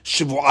le'meperik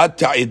Shivu'at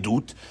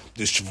ta'edut.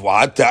 The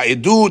Shivu'at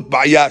ta'edut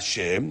ba'ya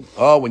Hashem.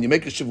 Oh, when you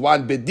make a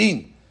Shivu'at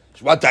bedin,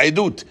 Shivu'at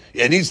ta'edut,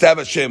 it needs to have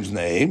Hashem's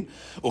name.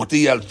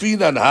 U'ti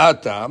yalfinan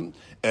hatam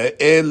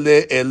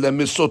ele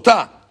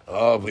misotah.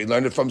 Oh, we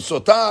learned it from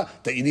Sotah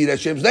that you need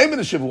Hashem's name in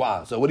the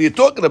Shivu'ah. So what are you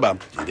talking about?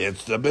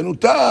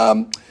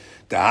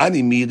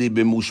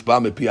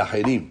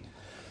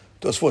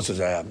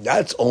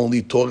 That's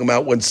only talking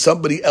about when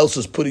somebody else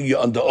is putting you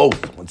under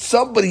oath. When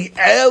somebody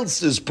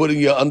else is putting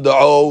you under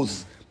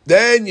oath,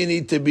 then you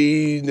need to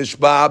be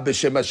Nishba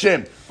B'Shem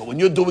Hashem. But when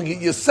you're doing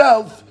it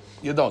yourself,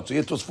 you don't. So you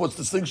hear Tosfot's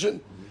distinction?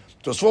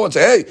 Tosfot would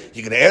say, hey,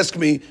 you're going to ask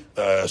me,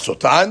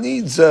 Sotah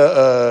needs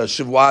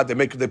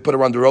Shivu'ah, they put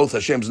her under oath,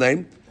 Hashem's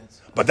name?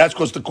 But that's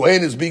because the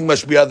Kohen is being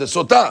mashbiah the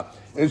sotah.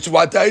 And it's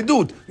what I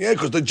do. Yeah,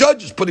 because the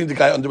judge is putting the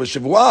guy under a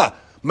shivuah.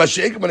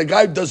 Mashiach, when a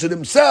guy does it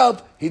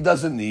himself, he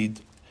doesn't need.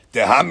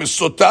 Teham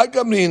sotah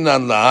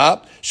gamrinan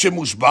la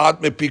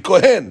shemushbat mepi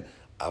Kohen.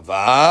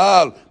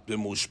 Aval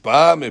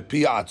b'mushba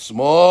mepi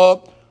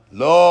atzmo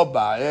lo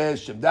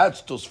ba'eshem.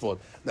 That's Tosfot.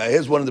 Now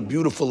here's one of the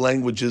beautiful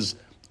languages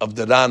of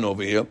the Ran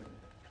over here.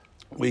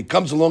 Where he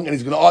comes along and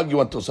he's going to argue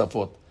on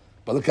Tosafot.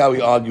 But look how he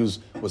argues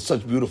with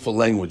such beautiful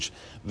language.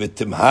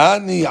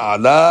 V'timhani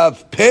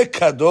alav pe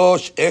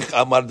kadosh ech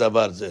amar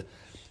davar zeh.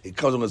 He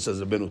comes along and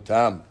says, Rabbeinu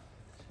Tam,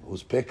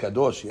 who's pe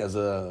kadosh, he has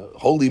a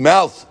holy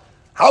mouth.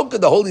 How could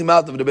the holy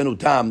mouth of Rabbeinu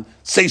Tam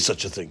say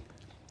such a thing?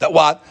 That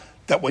what?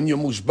 That when you're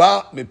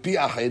mushba mepi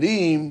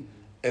achirim,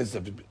 as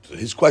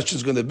his question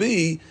is going to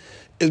be,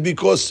 is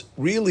because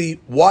really,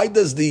 how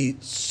does the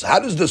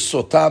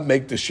sotah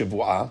make the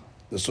shivu'ah?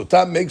 The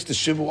Sotah makes the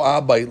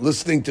Shivu'ah by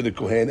listening to the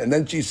Kohen, and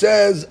then she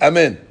says,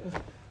 Amen.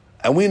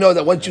 And we know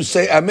that once you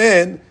say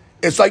Amen,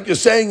 it's like you're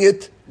saying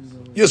it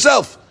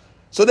yourself.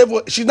 So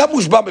therefore, she's not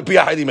Mushba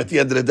Mepi Ahirim at the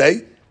end of the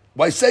day.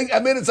 By saying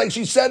Amen, it's like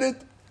she said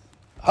it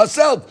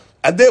herself.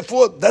 And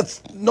therefore,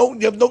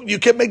 you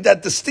can't make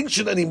that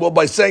distinction anymore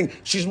by saying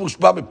she's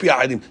Mushba Mepi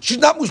Ahirim. She's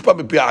not Mushba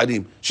Mepi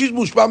Ahirim. She's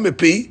Mushba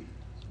Mepi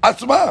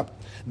Atzma.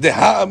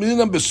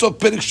 דהאמינם בסוף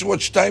פרק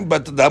שבועות 2,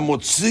 but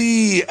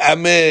המוציא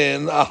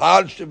amen,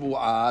 ahar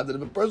shivu'ah, that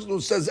if a person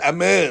who says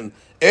amen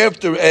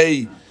after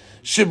a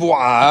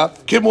shivu'ah,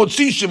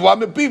 כמוציא shivu'ah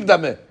מפיו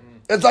דמה.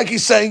 It's like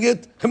he's saying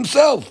it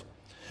himself.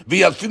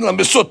 וילפין להם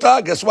בסוטה,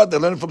 guess what? They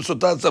learn from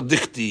סוטה, it's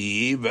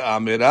דכתיב,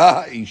 ואמרה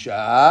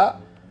האישה,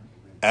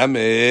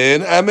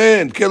 amen,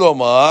 amen.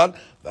 כלומר,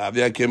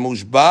 והביא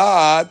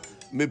כמושבעת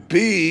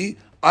מפי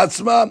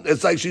עצמה.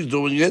 It's like she's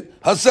doing it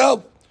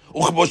herself.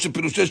 וכמו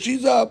שפירושי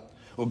שיזה,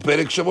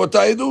 ופרק שבועות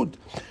העדות.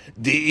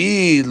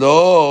 דאי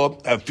לא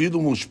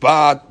אפילו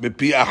מושפעת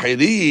בפי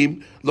אחרים,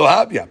 לא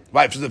הביא.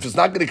 Right, so if it's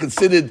not going to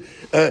consider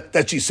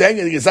that she's saying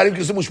anything, it's not even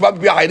considered מושפעת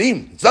בפי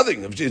אחרים. It's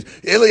nothing.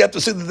 You have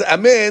to say that the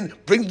amen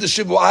brings the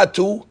shivu'ah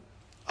to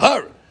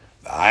her.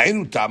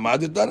 והיינו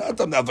תעמד את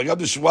דעתם, וגם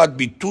בשבועת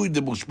ביטוי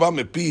דמושפע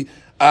מפי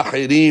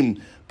אחרים,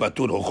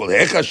 פטור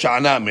הוכלך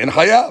שענה אמן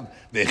חייב.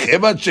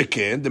 וכיוון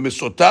שכן,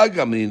 דמסוטה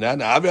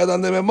גמרינן, האבי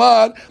אדם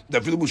דממר,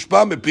 דאפילו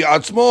מושפע מפי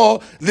עצמו,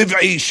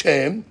 לבעי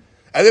שם.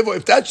 And therefore,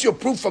 if that's your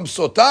proof from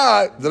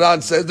Sotah, the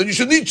Ran says, then you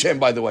should need Shem,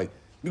 by the way.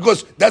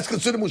 Because that's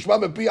considered Mushma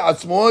Mepi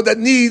Atzmo, that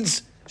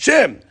needs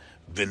Shem.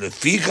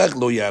 ולפיכך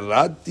לא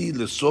ירדתי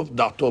לסוף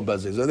דעתו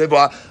בזה. So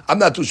therefore, I'm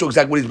not too sure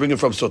exactly what he's bringing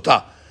from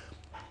Sotah.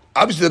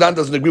 Obviously, the Ran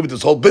doesn't agree with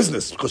this whole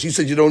business, because he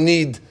said you don't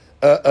need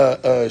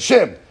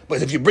Shem.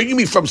 But if you're bringing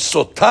me from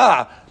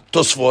Sotah,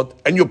 Tosfot,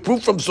 and your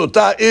proof from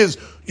Sotah is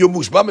your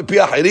Mushba Mepi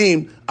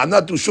Ahirim, I'm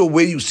not too sure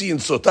where you see in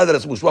Sotah that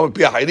it's Mushba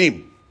Mepi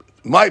Ahirim.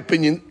 In my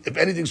opinion, if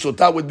anything,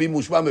 sotah would be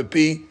mushma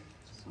mepi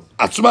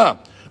atzma.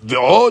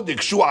 Ve'od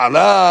ikshu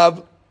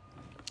alav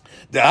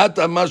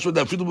de'ata mashu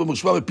dafidu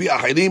b'mushma mepi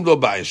achirim lo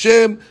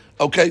ba'ashem.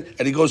 Okay,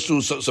 and he goes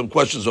through some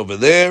questions over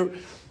there,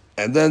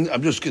 and then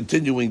I'm just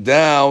continuing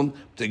down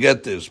to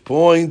get this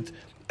point,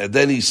 and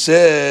then he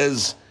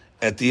says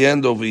at the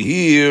end over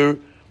here.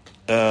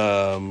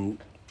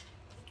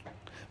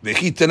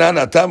 וכי תנן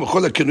הטעם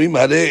וכל הכינויים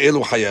הרי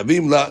אלו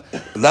חייבים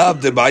לאו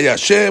דבעיה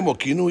השם או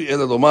כינוי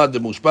אלא לומר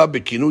דמושפע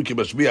בכינוי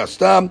כמשביע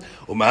סתם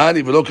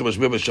ומעני ולא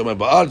כמשביע בשמיים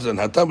בארץ זה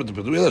הטעם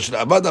ותפתו אלא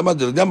שלעבד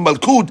עמד לעניין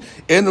מלכות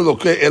אין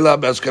אלוקי אלא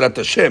בהזכרת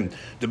השם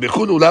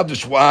דבחול הוא לאו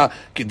דשבועה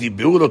כי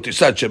דיברו לו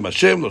תישא את שם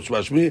השם לא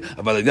תשמע שמי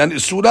אבל עניין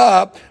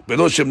איסורה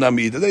ולא שם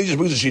נעמיד. And then he just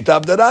brings a sheet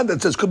of Daran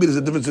that says could be there's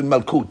a difference in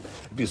malkut.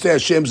 If you say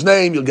Hashem's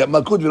name you'll get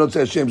malkut. If you don't say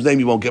Hashem's name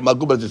you won't get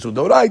malkut, but it's a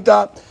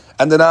doraita.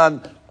 And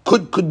then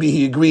could be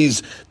he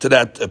agrees to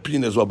that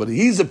opinion as well, but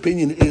his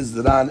opinion is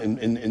that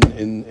in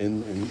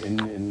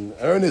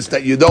earnest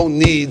that you don't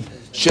need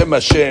Shem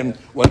Hashem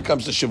when it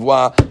comes to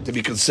Shavua to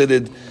be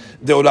considered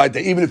deoraita,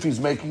 even if he's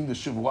making the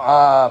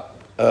Shavua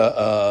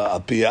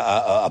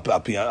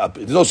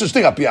there's no such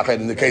thing api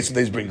ached in the case of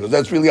these bringers.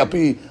 That's really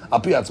api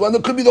atzma. And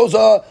there could be those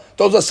are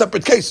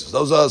separate cases.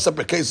 Those are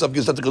separate cases of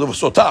Gizat Keduvah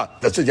Sotah.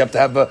 That's it. You have to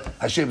have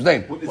Hashem's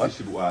name. What is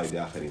the Shavua the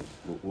acharim?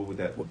 What would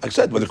that? I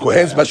said, when the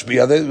Kohen's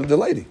mashbiah, the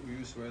lady.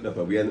 No,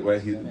 but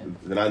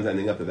the Ran's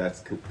ending up that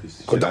that's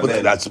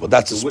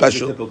a so special. What is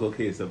the typical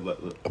case of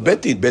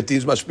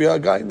Betin's mashbiah a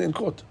guy in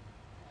court.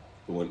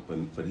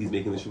 But he's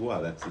making the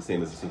Shavua. That's the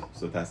same as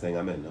Sotah saying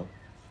Amen, no?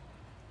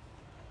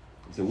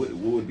 So what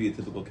would be a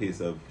typical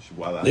case of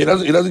Shavua? He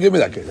doesn't give me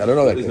that case. I don't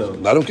know that case.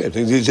 I don't care.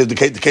 He says the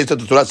case that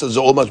the Torah says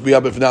all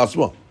mashbiah b'fnei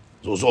atzmo.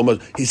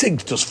 He's saying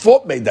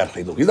Tosfot made that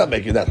chiluk. He's not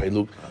making that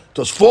chiluk.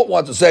 Tosfot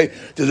wants to say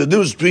there's a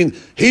difference between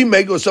he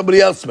making or somebody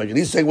else making.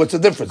 He's saying what's the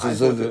difference? I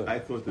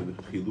thought that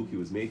the chiluk he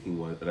was making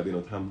was that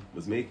Rabbeinu Tam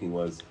was making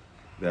was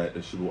that a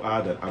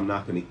shavua that I'm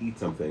not going to eat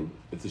something.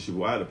 It's a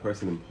shavua that a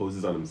person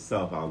imposes on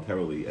himself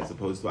voluntarily, as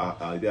opposed to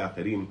alidei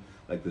acharim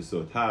like the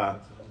sotah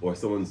or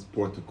someone's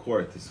brought to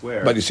court to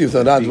swear. But you see,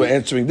 the Rans were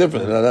answering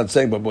different. They're not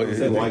saying, but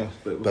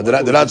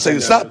they're not saying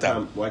it's not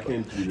that. Why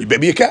can't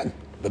maybe you can?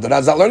 But the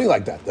Ran's not learning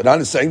like that. The Ran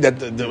is saying that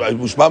the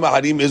Mushma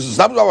Harim is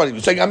not Harim.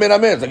 You're saying Amen,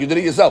 Amen. It's like you did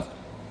it yourself.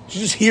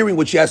 She's just hearing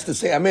what she has to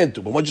say Amen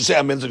to. But once you say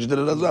Amen, it's like she did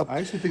it herself. I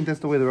actually think that's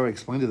the way the Rebbe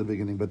explained it at the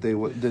beginning. But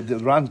the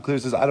Ran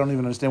clearly says, I don't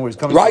even understand where he's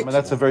coming from. And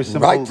that's a very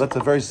simple. That's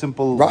a very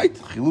simple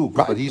chiluk.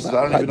 But he's I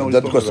don't even know what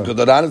he's talking about. Because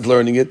the Ran is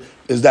learning it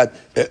is that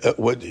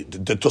what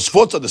the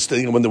Tosfot's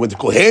understanding when the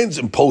Kohen's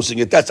imposing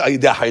it, that's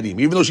Ayidah Harim.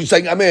 Even though she's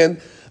saying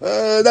Amen,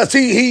 that's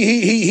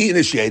he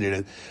initiated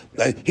it.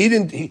 She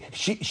didn't initiate.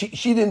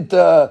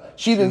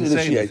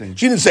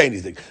 She didn't say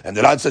anything. And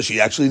the Ran says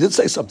she actually did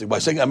say something by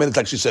saying Amen. It's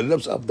like she said it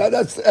herself.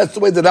 That's the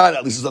way the Ran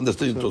at least is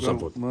understanding to some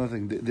point. Another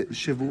thing, the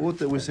Shavuot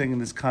that we're saying in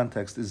this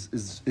context is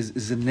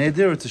a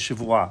neder or it's a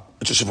Shavuah?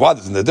 It's a Shavuah.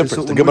 There's no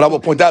difference. The Gemara will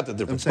point out the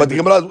difference. But the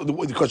Gemara,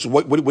 the question,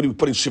 what are you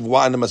putting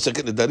Shavuah in the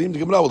Masechet Nedarim? The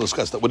Gemara will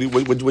discuss that. When you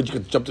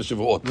can jump to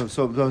Shavuot.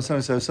 So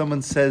if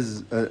someone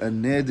says a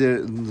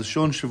neder, the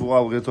Shon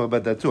Shavuah, we're going to talk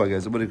about that too, I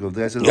guess. What do you call it?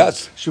 The guy says,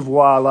 yes.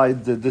 Shavuah,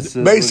 like this.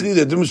 Basically,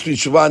 the difference between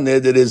Shavuah and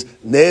Neder is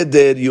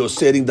Neder, you're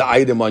setting the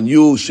item on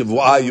you.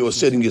 Shavuah, you're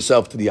setting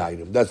yourself to the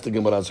item. That's the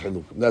Gemara's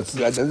Chiluk.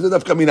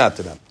 That's coming out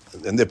to them.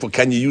 And therefore,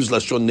 can you use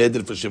Lashon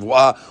Neder for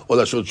Shavuah or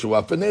Lashon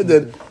Shavuah for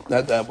Neder?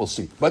 That we'll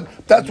see. But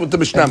that's what the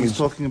Mishnah means. He's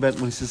talking about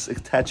when he says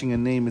attaching a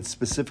name, it's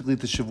specifically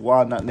to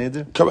Shavuah, not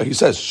Neder? Correct. He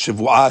says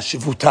Shavuah,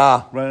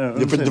 Shavuta, right,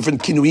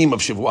 different kinuim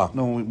of Shavuah.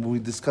 No, we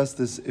discussed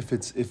this. If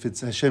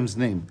it's Hashem's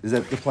name, is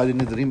that applied to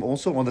Nedarim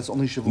also, or that's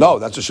only Shavuah? No,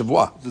 that's a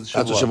Shavuah. That's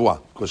a Shavuah.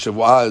 Because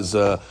Shavuah is,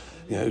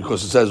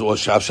 because it says, or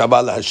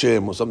Shabbat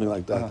Hashem, or something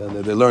like that.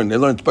 And they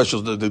learn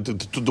special. To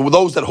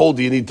those that hold,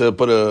 you need to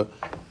put a.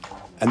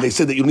 And they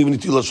said that you don't even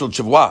need to use Lashon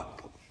Shavuah.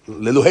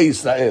 Leluhei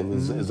Yisrael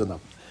is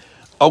enough.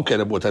 Okay,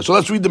 Rabotai. So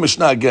let's read the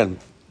Mishnah again.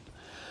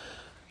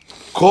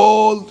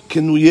 Kol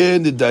kenuye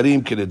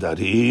nedarim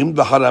kenedarim,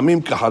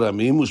 v'haramim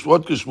keharamim,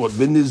 ushvot keshvot,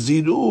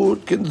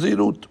 v'nezirut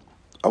kenezirut.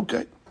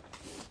 Okay.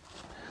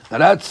 Now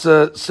that's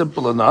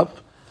simple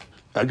enough.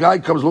 A guy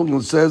comes along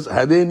and says,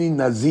 Hareni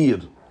Nazir.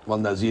 Well,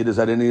 Nazir is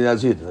Hareni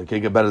Nazir. I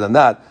can't get better than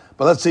that.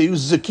 But let's say he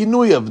uses a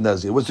kinui of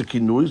Nazir. What's a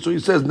kinui? So he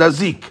says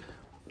Nazik,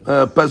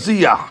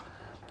 Paziyah.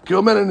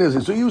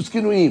 So he uses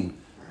kinuim.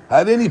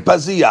 Hareni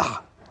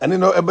Paziyah. And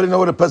everybody know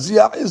what a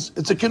Paziyah is?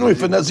 It's a kinui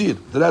for Nazir.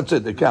 That's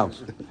it. It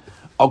counts.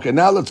 Okay,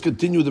 now let's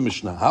continue the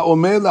Mishnah.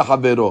 Ha'omer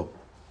la'chavero.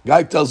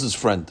 Guy tells his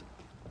friend,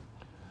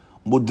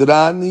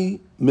 Mudrani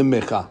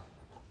mimecha.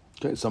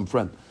 Okay, some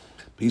friend.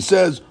 He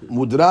says,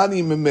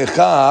 Mudrani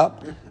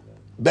mimecha,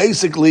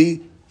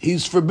 basically,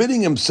 he's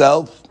forbidding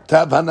himself to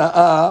have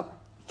hana'ah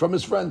from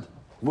his friend.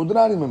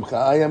 Mudrani mimecha,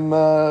 I am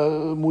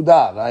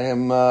mudar, I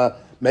am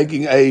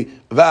making a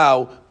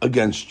vow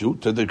against you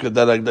to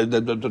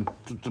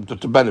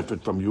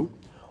benefit from you.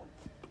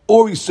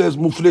 Or he says,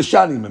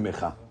 Mufleshani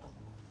mimecha.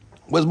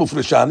 Where's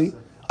Mufleshani?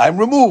 I am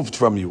removed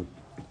from you.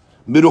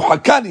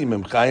 Miruhakani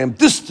mimecha, I am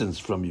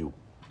distanced from you.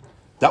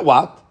 That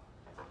what?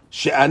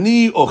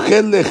 she'ani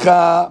ochel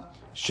lecha,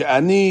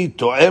 she'ani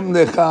to'em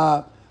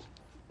lecha,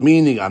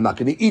 meaning I'm not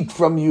going to eat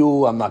from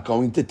you, I'm not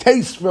going to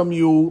taste from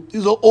you.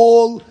 These are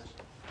all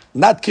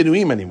not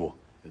kinuim anymore.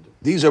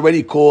 These are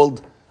already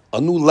called a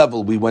new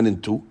level we went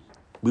into.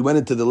 We went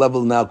into the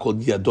level now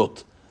called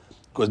yadot.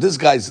 Because this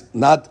guy's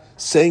not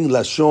saying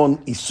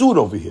lashon isur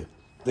over here.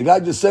 The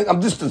guy just saying, I'm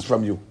distant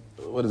from you.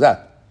 What is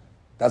that?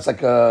 That's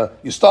like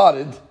you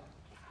started,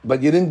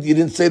 but you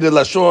didn't say the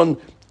lashon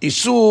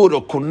isur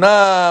or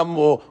kunam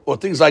or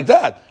things like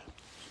that.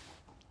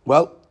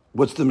 Well,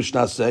 what's the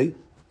Mishnah say?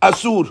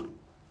 Asur.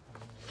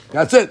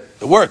 That's it.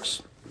 It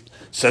works.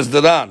 Says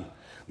the Ran.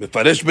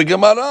 Mefaresh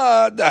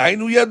begemara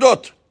dahainu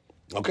yadot.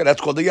 Okay,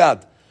 that's called the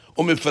yad.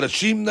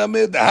 ומפרשים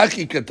נמי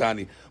דהכי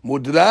קטני,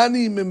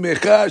 מודרני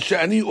ממך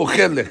שאני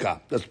אוכל לך.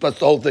 That's the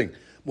whole thing.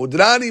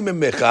 מודרני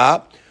ממך,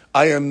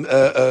 I am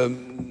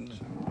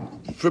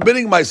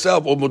forbidding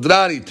myself, or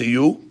מודרני to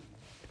you,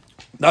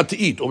 not to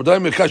eat. ומודרני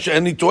ממך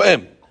שאני תואם.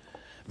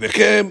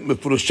 וכן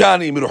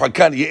מפרשני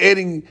מרוחקני, you're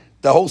adding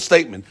the whole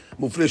statement.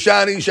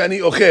 מפרשני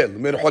שאני אוכל,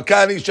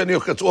 מרוחקני שאני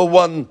אוכל. It's all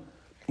one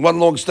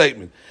long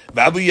statement.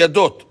 ואבו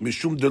ידות,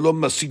 משום דלא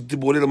מסיק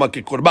דיבורי למה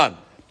כקורבן.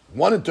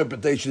 One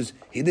interpretation is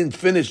he didn't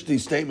finish the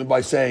statement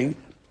by saying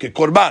ke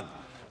korban,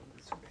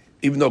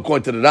 even though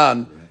according to the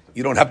Ran,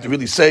 you don't have to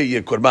really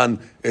say korban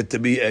to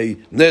be a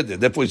neder.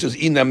 Therefore, he says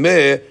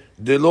inameh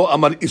de lo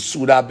amar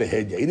isura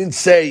behedya. He didn't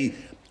say,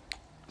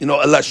 a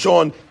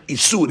lashon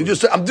isur. He just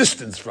said, I'm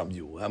distanced from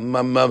you.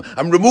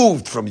 I'm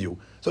removed from you.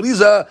 So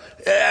these are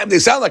they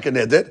sound like a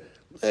neder.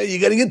 You're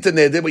getting into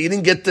neder, but you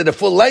didn't get to the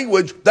full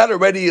language. That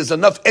already is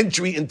enough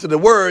entry into the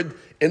word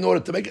in order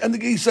to make it. And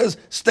he says,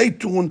 stay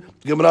tuned.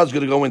 Gemara is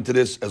going to go into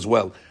this as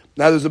well.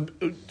 Now, there's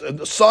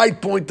a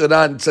side point that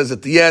Ran says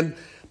at the end,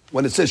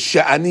 when it says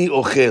she'ani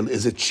ochel,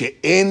 is it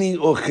she'eni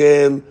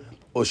ochel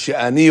or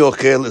she'ani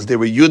ochel? Is there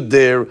a yud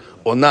there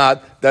or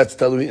not? That's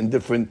telling me in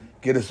different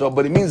Giddushot,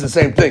 but it means the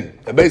same thing.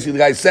 And basically, the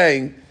guy's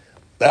saying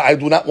that I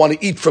do not want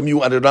to eat from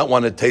you, I do not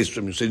want to taste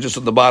from you. So just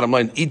on the bottom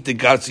line, eat the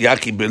garsi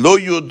yaki below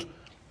yud,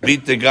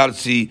 beat the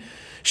garsi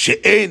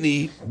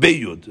she'eni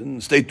beyud.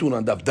 And stay tuned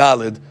on Daf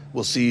Daled.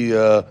 We'll see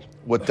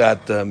what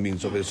that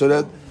means over there.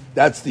 So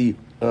that's the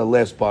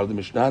last part of the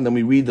Mishnah. And then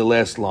we read the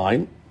last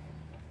line.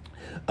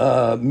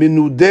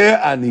 Minudeh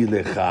ani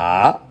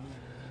lecha.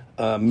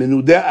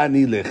 Minudeh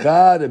ani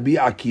lecha. Rabbi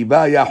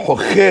Akiva ya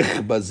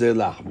hochech bazeh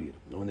lachmir.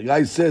 When the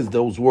guy says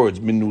those words,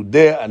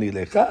 Minudeh ani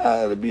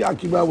lecha, Rabbi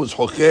Akiva was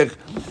hochech,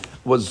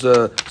 was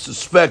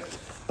suspect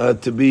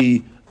to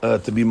be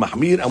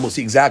mahmir, and we'll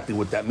see exactly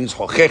what that means.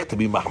 Hochech to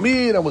be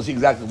mahmir, and we'll see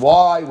exactly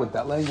why, what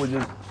that language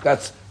is.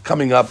 That's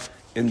coming up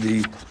in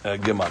the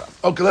Gemara.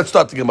 Okay, let's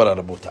start the Gemara,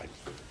 Rabotai.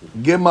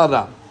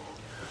 Gemara.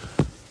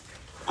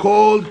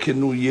 Kol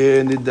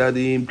kenuye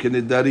nidarim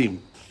kenedarim.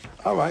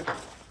 All right.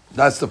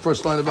 That's the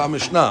first line of our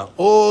Mishnah.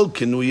 All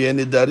kenuye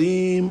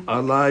nidarim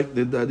are like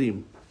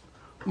nidarim.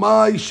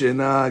 My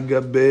shena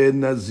gabe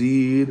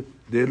nazir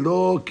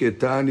delo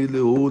ketani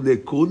lehu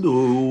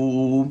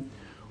lekulu.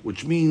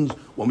 Which means,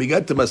 when we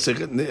get to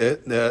Masechet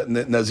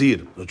Nazir,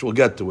 which we'll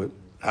get to it,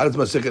 how does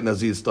Masechet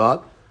Nazir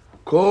start?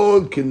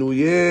 Kol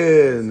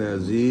kenuye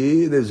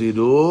nazir,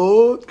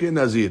 nazirut ke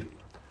nazir.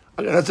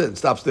 Okay, that's it. It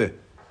stops there.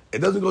 It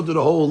doesn't go to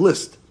the whole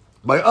list.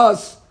 By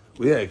us,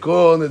 we have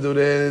kol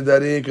nedure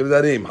nedarim ke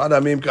nedarim,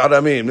 haramim ke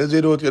haramim,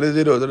 nazirut ke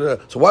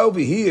nazirut. So why over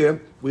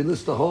here we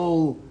list the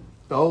whole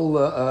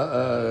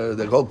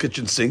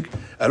kitchen sink,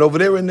 and over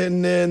there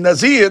in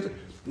Nazir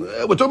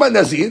we're talking about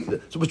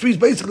Nazir, so which means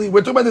basically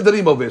we're talking about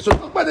nedarim over here. So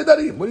talk about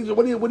nedarim. What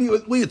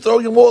are you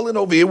throwing them all in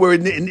over here? Where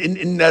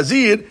in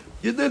Nazir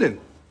you didn't.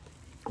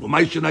 And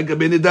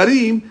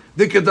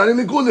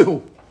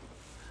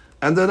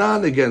the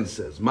Ran again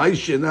says,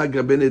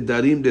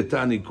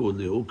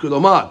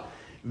 Kulomar,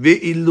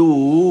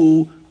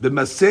 Ve'ilu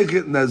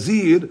b'masechet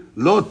Nazir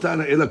lo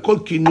tana ela kol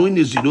kinui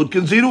nezirut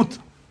kenzirut.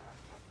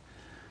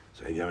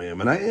 So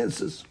Yamana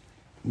answers,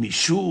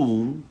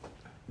 Mishum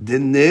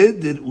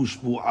deneder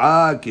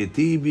ushbu'a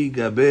ketivi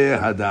gabe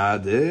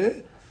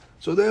hadade.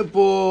 So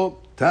therefore,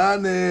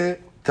 Tane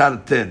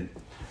tarten.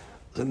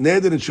 The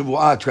neder and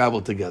shvu'ah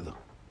travel together.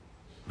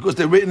 Because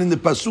they're written in the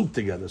pasuk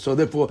together. So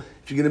therefore,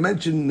 if you're going to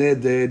mention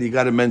neder, you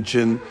got to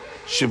mention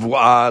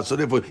shivua. So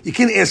therefore, you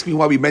can't ask me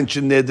why we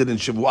mention neder and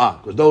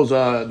shivua, because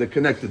they're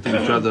connected to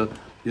each other,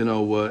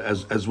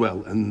 as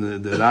well.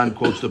 And the Ran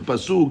quotes the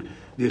pasuk,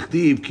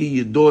 "Dichtiv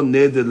ki yidon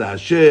neder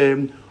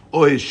laHashem o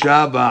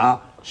hishava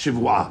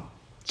shivua."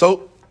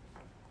 So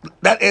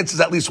that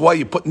answers at least why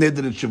you put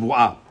neder and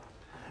shivua.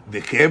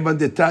 V'cheban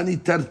detani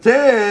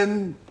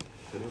tarten.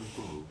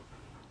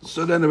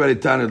 So then already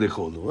Tana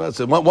Licholu. That's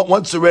it.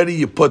 Once already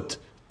you put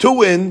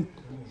two in,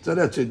 so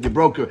that's it. You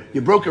broke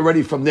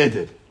already from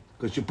Neder.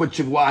 Because you put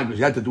Shivwa, because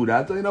you had to do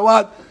that. So you know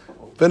what?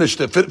 Finish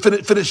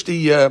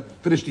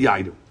the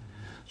item.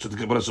 So the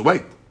Gemara said,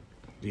 wait.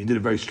 You did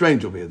it very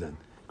strange over here then.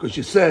 Because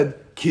you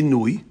said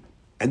Kinui,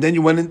 and then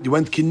you went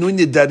Kinui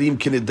Nidarim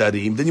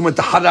Kinedarim, then you went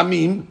to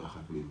Haramim,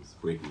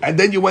 and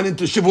then you went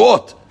into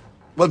Shavuot.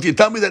 Well, if you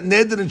tell me that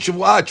Neder and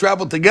Shavuot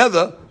travel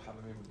together,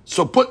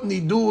 So put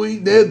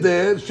nidui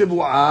neder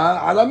shivua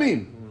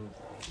alamim.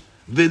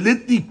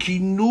 Velitni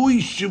kinui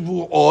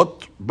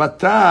shivuot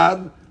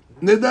batar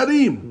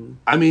nedarim.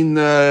 I mean,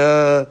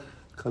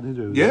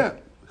 yeah,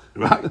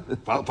 right.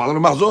 Follow the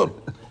Mahzor.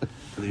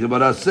 The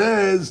Gemara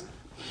says,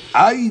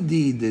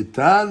 "Aidi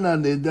detana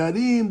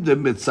nedarim de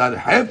mitzar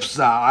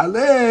hefsa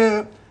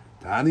aleh,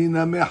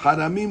 tanina me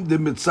haramim de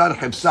mitzar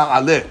hefsa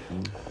aleh."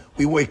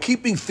 We were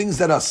keeping things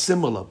that are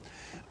similar.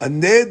 A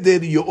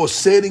neder, you're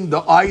osering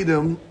the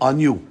item on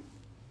you,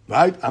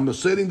 right? I'm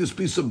osering this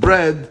piece of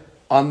bread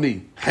on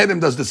me. Hedem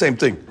does the same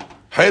thing.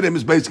 Hedem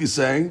is basically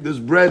saying this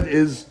bread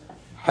is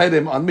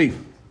hedem on me.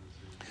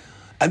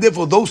 And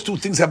therefore, those two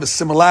things have a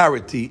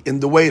similarity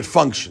in the way it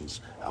functions.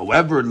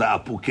 However,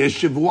 la'apuke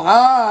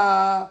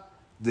shivu'ah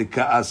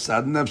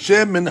deka'asad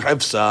nafshe min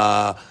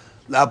hefsa.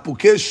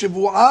 La'apuke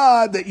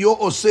shivu'ah, that you're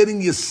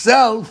osering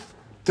yourself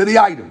to the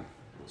item.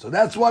 So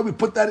that's why we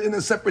put that in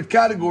a separate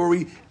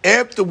category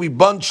after we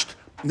bunched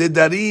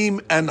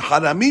nedarim and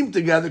haramim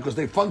together, because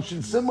they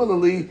function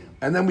similarly,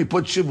 and then we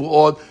put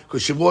shivuot,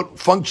 because shivuot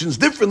functions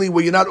differently,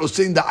 where you're not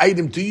osering the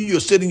item to you,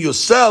 you're sitting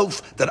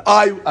yourself that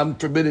I am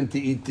forbidden to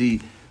eat the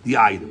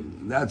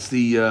item. That's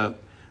the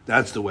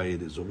way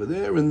it is over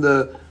there. And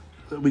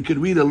we could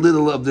read a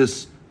little of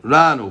this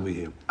Ran over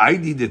here.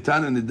 Aidi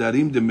detana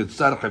nedarim de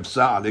mitzar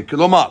hefsa ale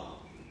kilomar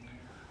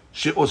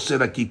she'oser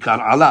kikar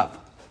alav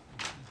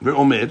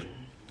ve'omer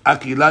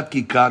akilat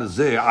kikar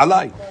ze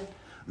alai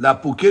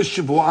lapuke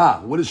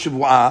shivuah. What is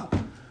shivuah?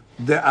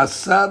 De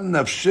asar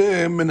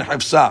nafshe min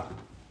hefsa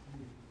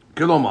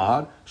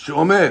kilomar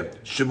she'omer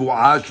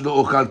shivuah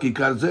shlo ochal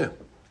kikar ze.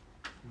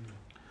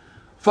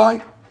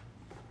 Fine.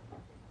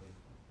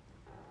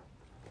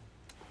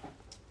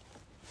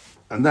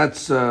 And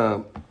that's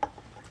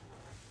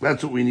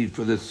what we need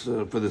for this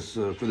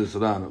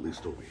Ran, at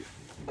least over here.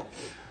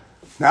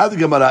 Now the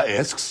Gemara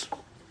asks,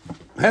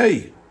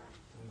 "Hey,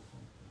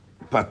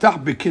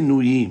 patach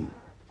bekinuyim,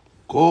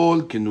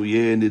 kol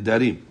kinuye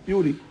nedarim."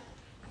 Beauty.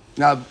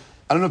 Now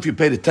I don't know if you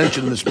paid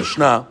attention to this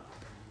Mishnah,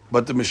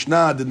 but the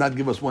Mishnah did not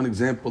give us one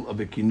example of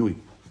a kinui.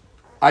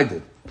 I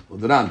did, or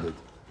the Ran did.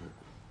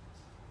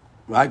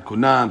 Right?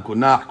 Kunam,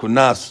 kunach,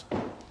 kunas.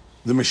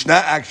 The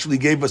Mishnah actually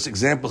gave us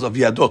examples of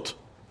yadot.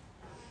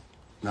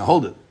 Now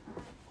hold it.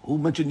 Who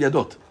mentioned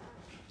Yadot?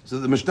 So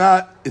the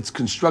Mishnah, its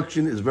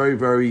construction is very,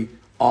 very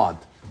odd.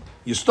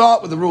 You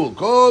start with the rule,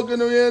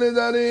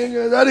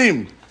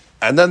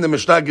 and then the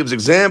Mishnah gives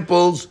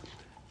examples,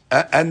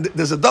 and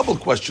there's a double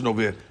question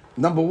over here.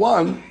 Number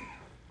one,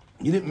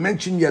 you didn't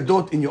mention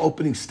Yadot in your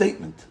opening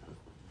statement.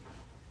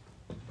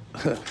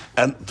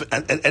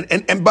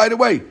 and by the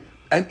way,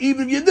 and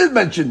even if you did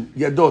mention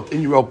Yadot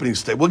in your opening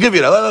statement, we'll give you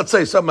that. Let's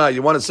say somehow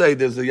you want to say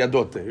there's a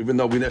Yadot there, even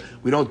though we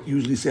don't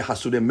usually say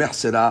Hasureh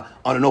Mehsera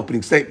on an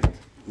opening statement.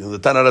 The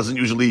Tana doesn't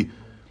usually,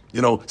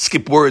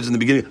 skip words in the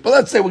beginning. But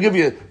let's say we'll give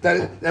you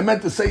that. I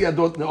meant to say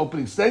Yadot in the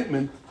opening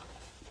statement,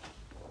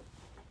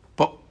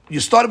 but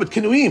you started with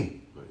Kinuim.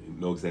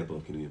 No example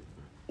of Kinuim.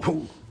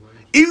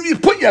 Even if you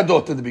put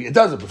Yadot in the beginning, it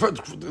doesn't.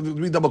 First,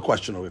 we double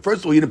question over it.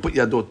 First of all, you didn't put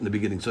Yadot in the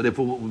beginning, so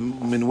therefore,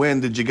 when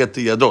did you get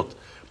to Yadot?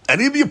 And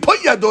even you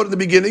put Yadot in the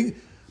beginning,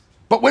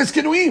 but where's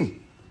Kinuim?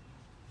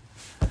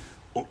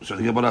 So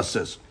the Gemara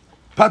says,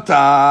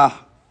 Patah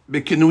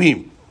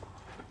bekinuim.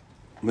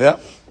 Yeah.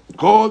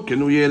 Kol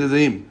kinuye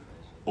nedarim.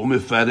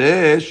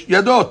 Umefaresh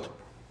Yadot.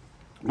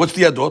 What's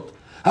the Yadot?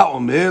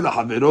 Ha'omer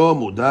la'havero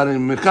mudar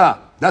mecha.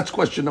 That's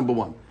question number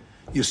one.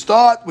 You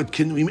start with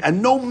Kinuim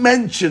and no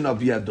mention of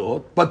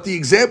Yadot, but the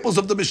examples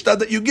of the Mishnah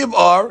that you give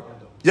are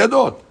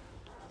Yadot.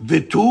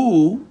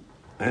 Vitu,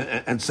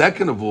 and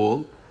second of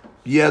all,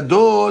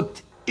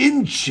 Yadot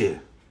inche.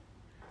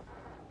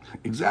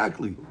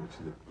 Exactly.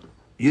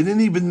 You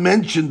didn't even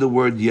mention the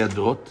word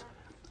Yadot.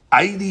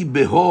 Aidi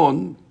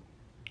behon.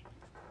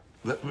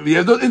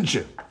 Yadot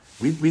inche.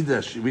 Read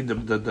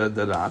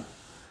the Ran.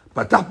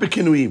 Patach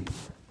bekinuim.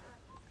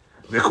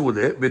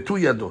 Vechule. Vetu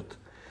Yadot.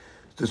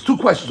 There's two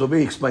questions over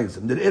here. He explains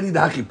them. Nir'eri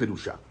da'aki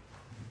perusha.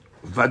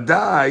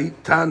 Vadai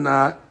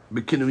tana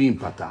bekinuim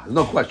patach.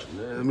 No question.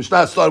 The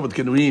Mishnah started with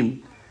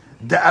kinuim.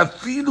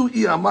 Da'afilu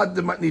i'amad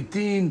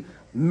de'matnitin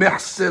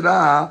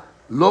mehsera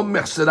lo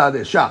mehsera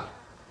resha.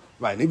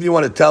 Right. And if you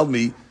want to tell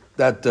me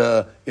that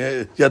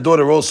your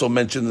daughter also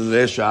mentioned in the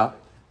resha,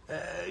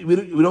 we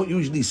don't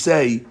usually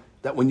say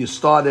that when you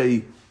start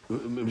you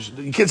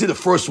can't say the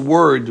first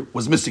word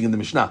was missing in the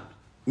Mishnah.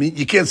 I mean,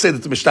 you can't say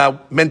that the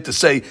Mishnah meant to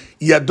say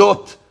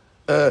Yadot,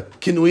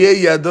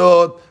 Kinuye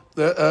Yadot,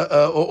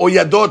 or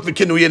Yadot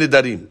v'Kinuye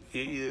Nedarim.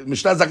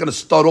 Mishnah is not going to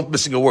start off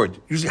missing a word.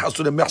 Usually,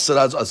 Hasureh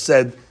Mehseras are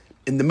said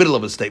in the middle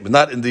of a statement,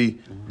 not in the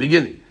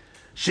beginning.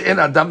 She'en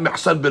Adam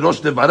Mehsar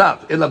berosh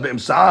devarav, ela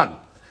be'emsa'an.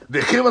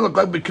 V'chiv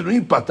alakak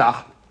b'Kinuim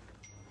patach.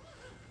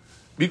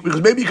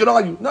 Because maybe you could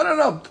argue,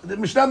 no. The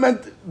Mishnah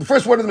meant, the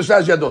first word of the Mishnah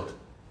is Yadot.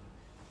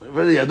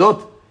 Really,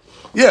 Yadot?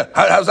 Yeah,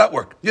 how's that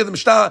work? Yeah, the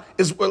Mishnah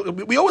is,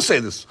 we always say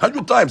this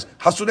 100 times,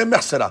 Hasureh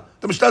Mehsera.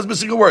 The Mishnah is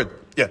missing a word.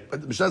 Yeah,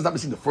 but the Mishnah is not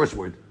missing the first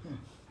word.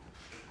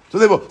 So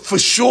therefore, for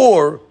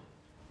sure,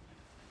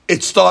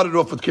 it started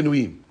off with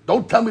Kinuim.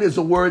 Don't tell me there's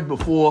a word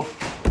before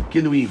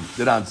kinuim,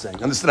 the Ran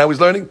saying. Understand how he's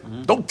learning?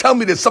 Mm-hmm. Don't tell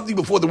me there's something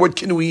before the word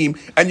kinuim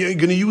and you're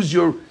going to use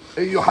your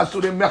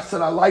Hasurei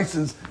Mechsera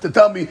license to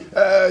tell me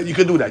you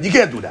can do that. You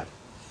can't do that.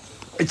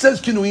 It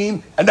says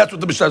kinuim, and that's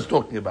what the Mishnah is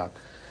talking about.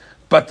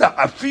 But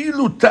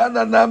afilu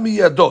tanana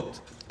miyadot.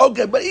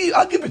 Okay, but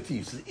I'll give it to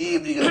you.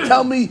 If you're going to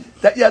tell me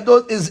that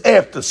yadot is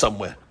after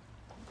somewhere,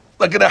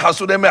 like in a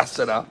Hasurei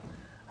Mechsera,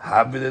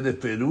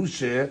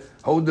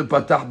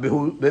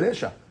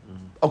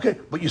 okay,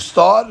 but you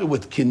started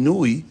with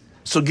kinui,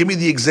 so give me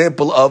the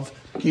example of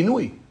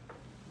kinui.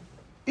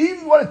 Even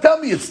if you want to tell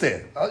me it's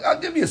there, I'll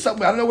give you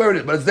somewhere. I don't know where it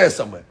is, but it's there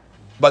somewhere.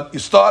 But you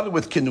started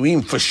with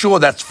kinuim, for sure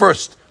that's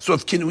first. So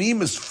if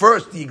kinuim is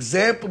first, the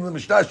example in the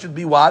Mishnah should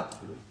be what?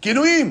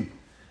 Kinuim.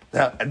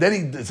 Now, and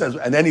then he says,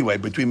 and anyway,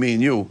 between me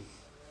and you,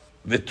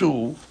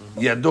 Vitu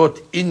yadot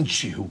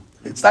inchihu.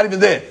 It's not even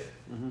there.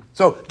 Mm-hmm.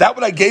 So that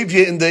what I gave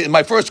you in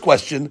my first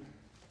question,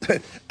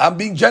 I'm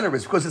being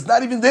generous because it's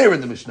not even there in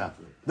the Mishnah.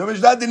 The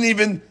Mishnah didn't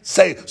even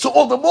say it. So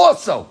all the more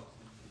so.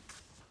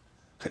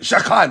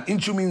 Shakhan,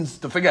 inchu means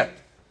to forget.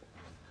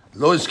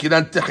 Lo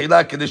iskiran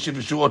techila kedesh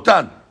yivshu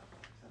otan.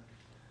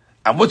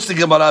 And what's the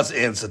Gemara's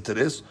answer to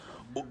this?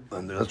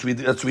 Let's read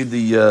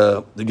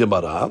the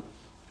Gemara.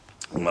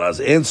 Gemara's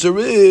answer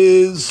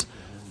is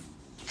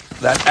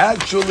that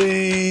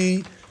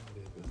actually,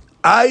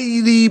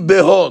 Ayri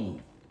Behon.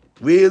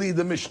 Really,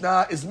 the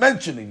Mishnah is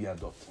mentioning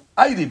Yadot.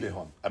 Ayri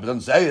Behon. I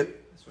don't say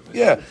it.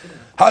 Yeah.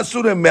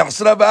 Hasurei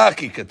Mechsera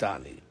v'achi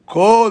katani.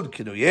 Kol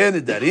kinuyei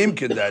nedarim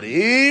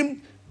kedarim.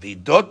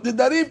 Vidot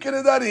nedarim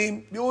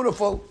kenedarim.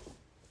 Beautiful.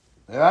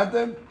 You got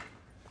them?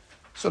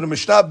 So the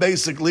Mishnah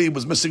basically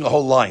was missing a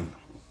whole line.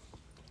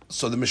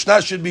 So the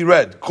Mishnah should be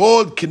read.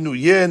 Kol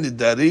kinuyei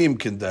nedarim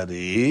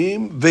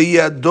kedarim.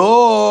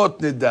 V'yadot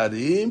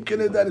nedarim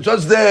kenedarim. So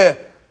it's there.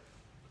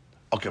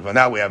 Okay, but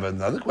now we have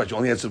another question. You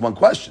only answered one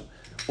question.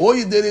 All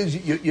you did is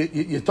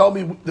you told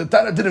me the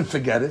Tana didn't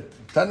forget it.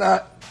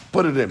 Tana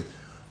put it in.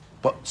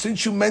 But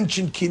since you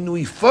mentioned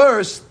kinui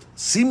first,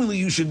 seemingly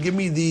you should give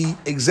me the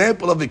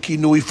example of a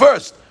kinui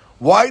first.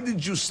 Why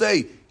did you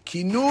say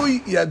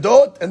kinui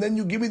yadot and then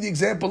you give me the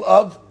example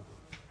of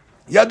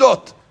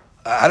yadot?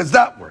 How does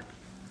that work?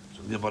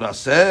 So the Gemara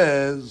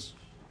says,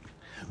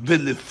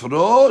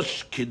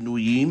 "V'lifrosh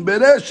kinuyim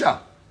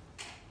beresha."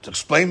 To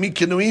explain me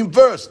kinuyim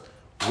first.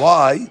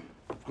 Why?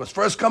 Because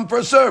first come,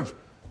 first serve.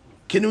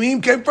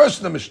 Kinuim came first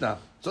in the Mishnah.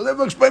 So they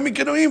will explain me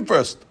Kinuim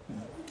first.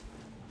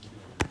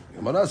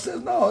 Gemara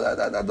says, no,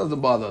 that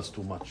doesn't bother us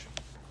too much.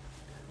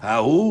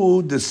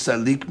 Ha'u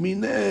desalik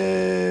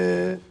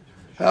mineh.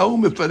 Ha'u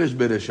meferish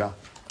beresha.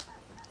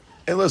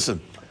 Hey,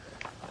 listen.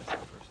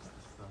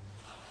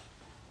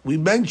 We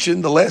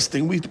mentioned the last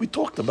thing we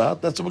talked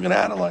about. That's what we're going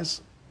to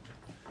analyze.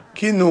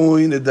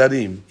 Kinui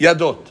nedarim.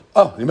 Yadot.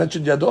 Oh, you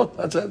mentioned Yadot?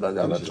 That's it.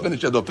 Let's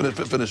finish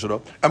Yadot. Finish it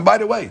off. And by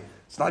the way,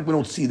 it's not like we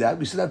don't see that.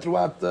 We see that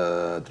throughout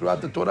the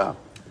Torah.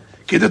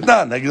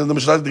 Kidetnan. The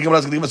Mishnah, the Gemara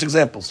is going to give us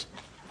examples.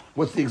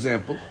 What's the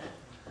example?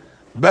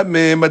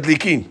 Bame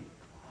madlikin.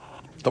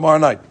 Tomorrow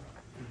night.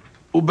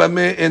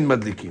 Ubame en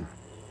madlikin.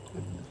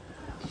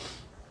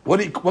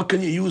 What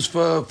can you use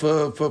for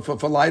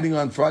lighting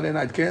on Friday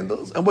night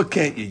candles? And what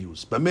can't you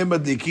use? Bame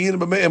madlikin,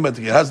 bame en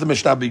madlikin. How's the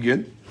Mishnah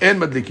begin? En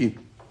madlikin.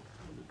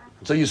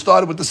 So you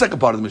started with the second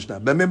part of the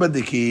Mishnah. Bame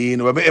madlikin,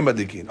 bame en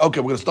madlikin. Okay,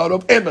 we're going to start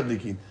off en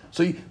madlikin.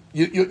 So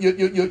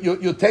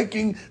you're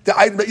taking the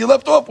item that you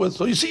left off with.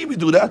 So you see we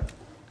do that.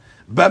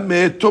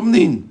 Bame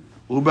tomnin.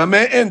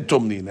 Ubame en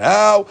tomnin.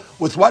 How?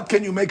 With what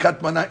can you make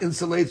hatmana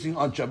insulating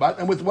on Shabbat,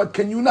 and with what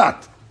can you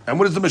not? And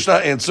what does the Mishnah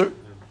answer?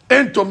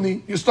 En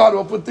tomnin. You start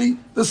off with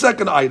the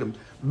second item.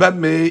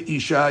 Bame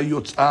isha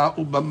yotzah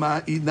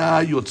ubama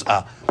ina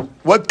yotzah.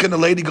 What can a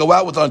lady go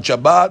out with on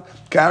Shabbat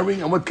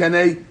carrying, and what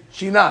can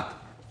she not?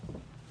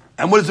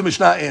 And what does the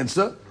Mishnah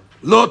answer?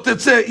 Lo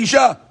tetzeh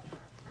isha.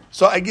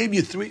 So I gave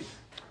you three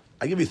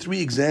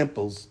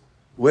examples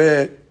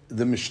where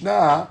the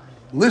Mishnah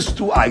lists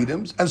two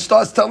items and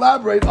starts to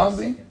elaborate on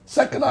the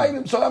second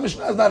item. So our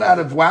Mishnah is not out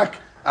of whack.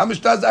 Our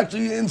Mishnah is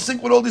actually in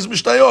sync with all these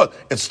Mishnayot.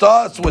 It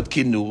starts with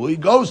Kinui,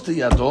 goes to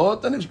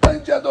Yadot, and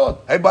explains Yadot.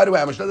 Hey, by the way,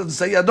 our Mishnah doesn't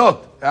say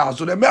Yadot.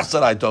 Hasurei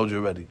Mechsera, I told you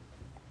already.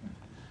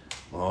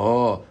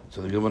 Oh,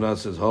 so the Gemara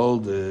says,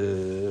 hold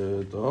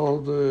it.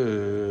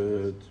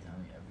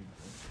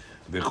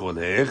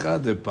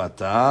 V'cholecha de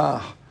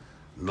patah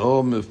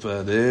lo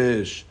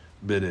mefarish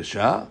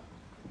beresha.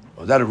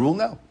 Is that a rule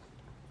now?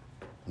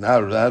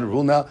 Now, is that a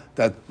rule now?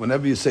 That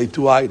whenever you say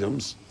two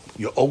items,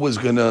 you're always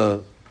going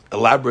to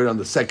elaborate on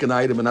the second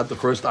item and not the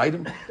first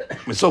item? I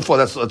mean, so far,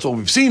 that's what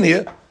we've seen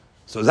here.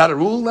 So is that a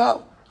rule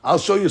now? I'll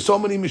show you so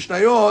many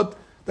Mishnayot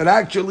that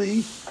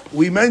actually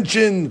we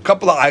mention a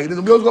couple of items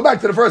and we always go back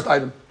to the first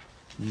item.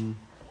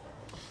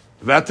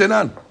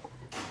 V'atenan.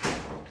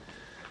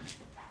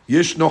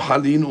 Yesh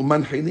nohalin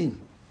umanhilin.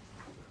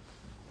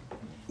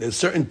 There's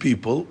certain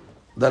people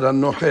that are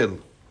nohel.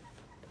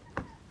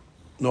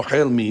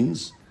 Nohel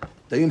means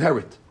they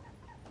inherit.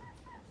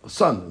 A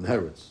son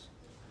inherits.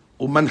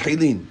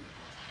 Umanhilin.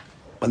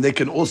 And they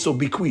can also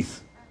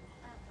bequeath.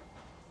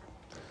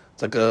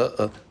 It's like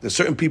there's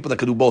certain people that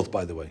can do both,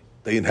 by the way.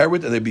 They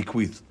inherit and they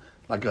bequeath,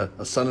 like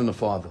a son and a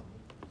father.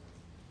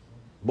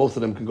 Both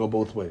of them can go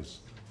both ways.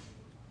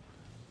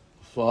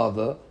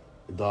 Father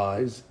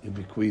dies, he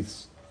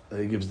bequeaths,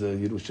 he gives the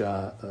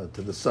Yerusha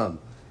to the son.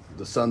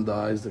 The son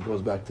dies, it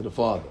goes back to the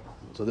father.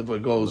 So therefore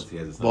it goes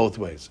both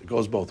ways. It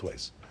goes both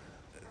ways.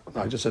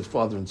 No, I just said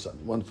father and son.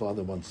 One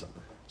father, one son.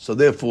 So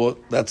therefore,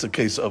 that's a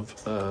case of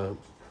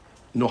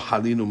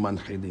nohalinu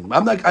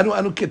manchilin.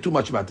 I don't care too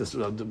much about this.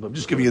 I'm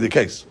just giving you the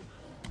case.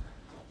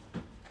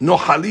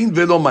 Nohalin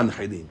velo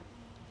manchilin.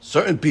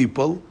 Certain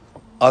people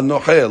are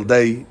nohel.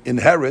 They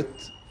inherit,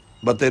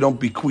 but they don't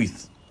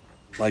bequeath.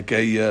 Like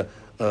a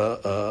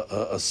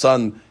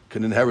son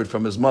can inherit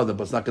from his mother,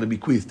 but it's not going to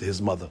bequeath to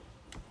his mother.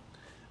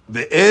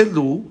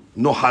 Ve'elu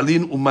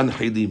nohalin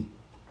umanchidim.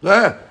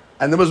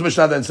 And the Muslim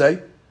Mishnah then say,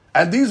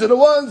 and these are the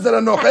ones that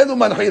are nohel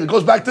umanchil. It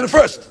goes back to the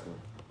first.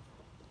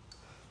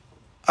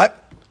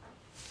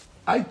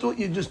 I thought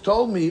you just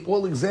told me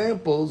all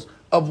examples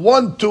of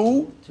 1,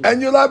 2,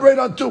 and you elaborate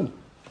on 2.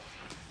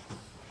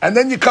 And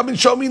then you come and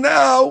show me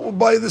now,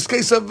 by this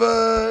case of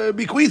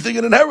bequeathing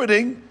and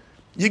inheriting,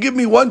 you give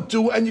me 1,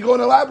 2, and you go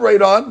and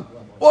elaborate on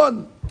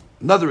 1.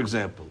 Another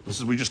example. This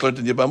is we just learned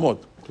in Yebamot.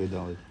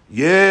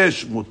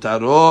 Yesh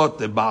mutarot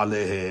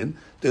leba'alehen.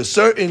 There's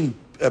certain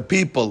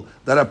people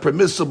that are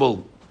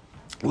permissible,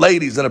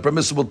 ladies that are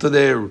permissible to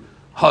their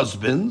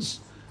husbands,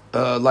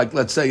 like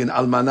let's say an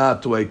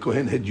almanah to a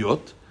kohen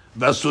hedyot,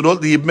 v'asurot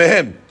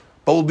liyibmehem,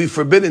 but will be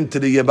forbidden to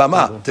the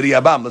yabama, to the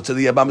yabam. Let's say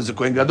the yabam is a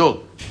kohen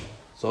gadol,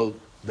 so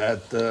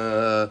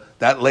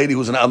that lady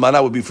who's an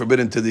almanah would be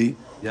forbidden to the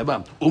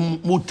yabam.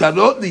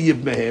 Mutarot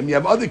liyibmehem. You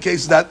have other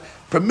cases that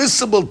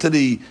permissible to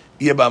the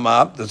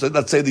yabama.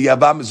 Let's say the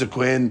yabam is a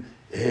kohen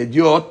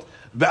hedyot,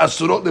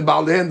 ve'asurot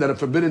leba'alehen, that are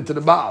forbidden to the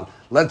baal.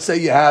 Let's say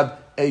you have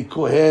a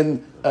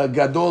kohen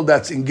gadol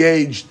that's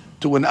engaged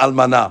to an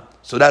almanah,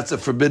 so that's a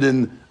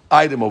forbidden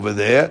item over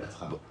there.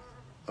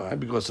 All right,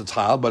 because it's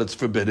halal, but it's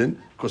forbidden.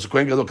 Because the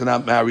kohen gadol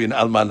cannot marry an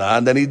almanah,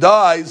 and then he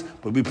dies,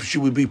 but she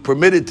would be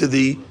permitted to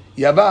the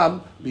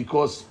yavam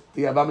because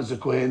the yavam is a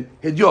kohen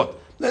hedyot.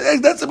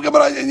 That's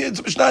it's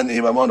a Mishnah in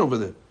Yevamot over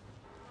there.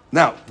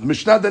 Now the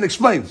Mishnah then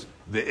explains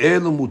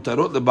ve'elu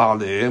mutarot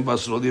leba'alehem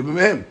v'asurot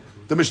liyibmehem.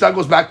 The Mishnah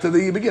goes back to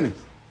the beginning.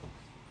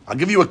 I'll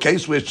give you a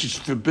case where she's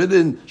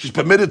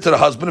permitted to the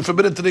husband and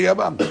forbidden to the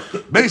yavam.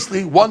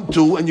 Basically, 1,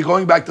 2, and you're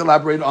going back to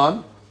elaborate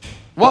on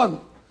 1.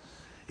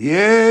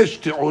 Yesh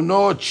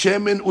te'unot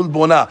shemen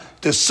ulbona.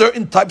 There's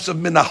certain types of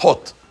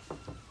minahot,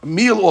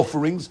 meal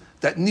offerings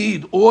that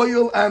need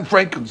oil and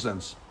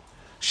frankincense.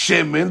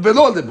 Shemen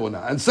velo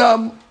lebona, and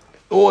some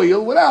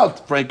oil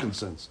without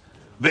frankincense.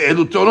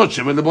 Ve'elu te'unot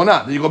shemen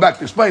lebona. Then you go back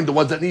to explain the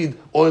ones that need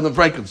oil and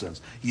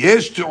frankincense.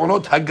 Yesh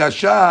te'unot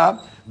hagasha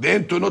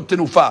ve'en te'unot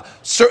tenufa.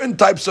 Certain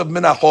types of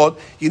minahot,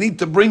 you need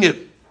to bring it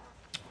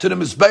to the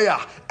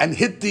mizbeach and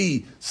hit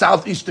the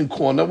southeastern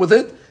corner with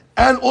it.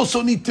 And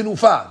also need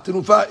tenufa.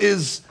 Tenufa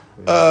is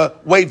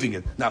waving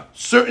it. Now,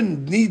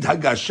 certain need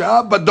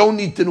hagasha, but don't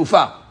need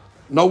tenufa.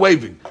 No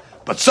waving.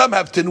 But some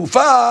have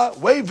tenufa,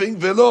 waving,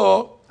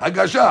 velo,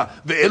 hagasha.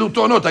 Ve'elu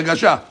tonot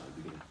hagasha.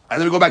 And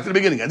then we go back to the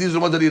beginning. And these are the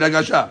ones that need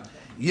hagasha.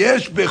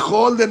 Yesh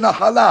bechol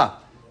lenahala.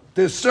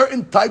 There's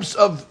certain types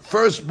of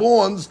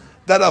firstborns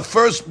that are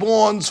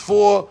firstborns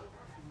for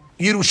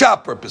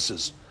Yerusha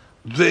purposes.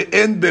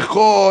 Ve'en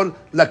bechor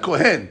la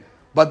kohen.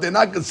 But they're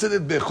not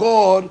considered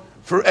bechor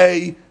for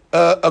a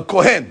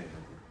kohen.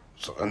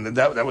 So, and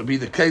that would be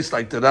the case,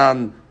 like the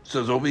Ran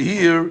says over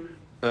here,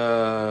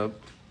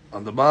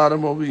 on the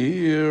bottom over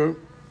here,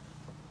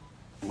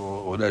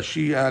 or that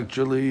she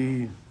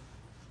actually,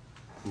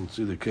 let's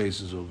see the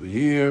cases over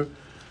here.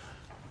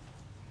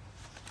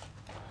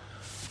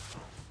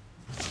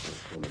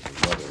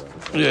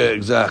 Yeah,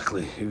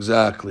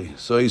 exactly.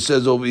 So he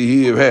says over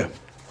here, hey,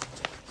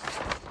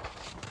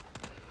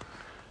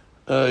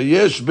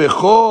 yesh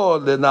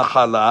bechor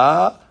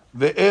lenahala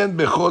ve'en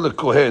bechor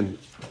lekohen.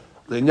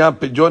 Le'inyan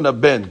pidyon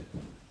haben.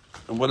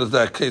 And what is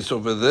that case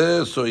over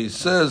there? So he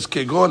says,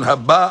 kegon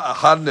haba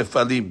achar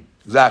nefalim.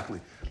 Exactly.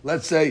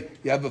 Let's say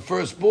you have a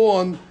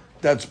firstborn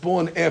that's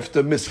born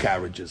after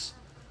miscarriages.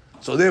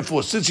 So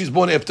therefore, since he's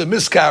born after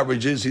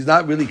miscarriages, he's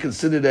not really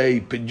considered a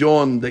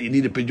pidyon that you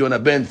need a pidyon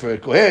haben for a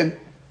kohen.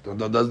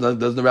 Doesn't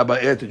the rabbi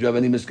ask, did you have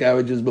any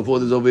miscarriages before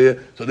this over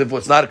here? So therefore,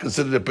 it's not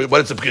considered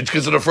it's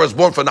considered a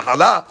firstborn for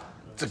nahala.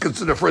 It's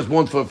considered a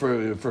firstborn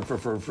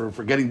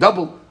for getting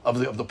double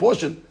of the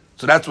portion.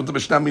 So that's what the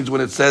Mishnah means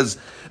when it says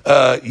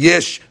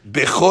yesh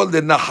bechor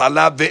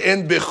lenahala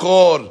ve'en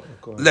bechor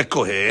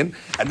lekohen.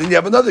 And then you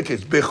have another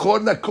case, bechor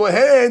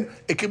lekohen.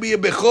 It can be a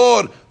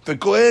bechor for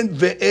kohen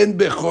ve'en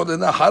bechor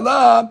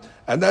lenahala.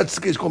 And that's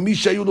the case called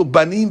Mishayulu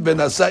Banim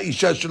Venasa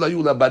Isha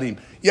Shalayula Banim.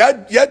 You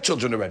had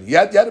children already. You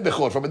had a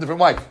Bechor from a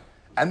different wife.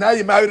 And now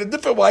you married a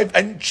different wife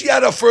and she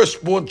had a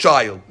firstborn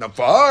child. Now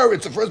for her,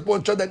 it's a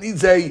firstborn child that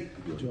needs a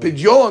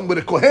Pidyon with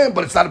a Kohen,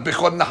 but it's not a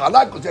Bechor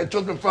Nahala because they had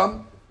children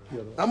from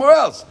somewhere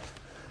else.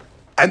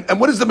 And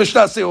what does the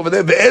Mishnah say over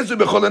there? Ve'ezu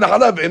Bechor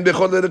Nahala ve'en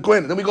Bechor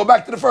Kohen. Then we go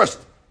back to the first.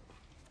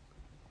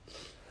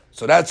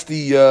 So that's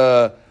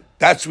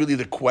really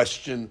the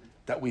question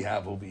that we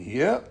have over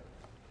here.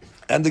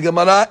 And the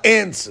Gemara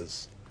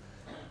answers,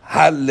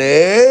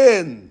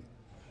 Halen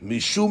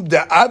mishum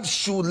de'av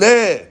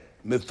shuleh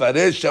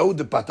mefaresh shahu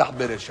de'patach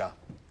beresha.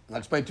 I'll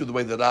explain to you the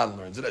way the Ran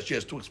learns it. She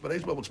has two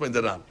explanations, but we'll explain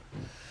the Ran.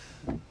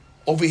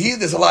 Over here,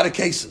 there's a lot of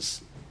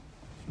cases.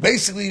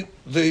 Basically,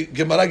 the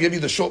Gemara gave you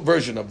the short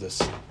version of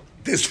this.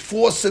 There's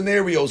 4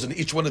 scenarios in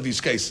each one of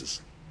these cases.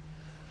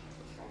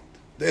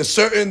 There's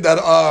certain that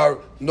are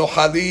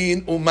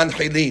nohalin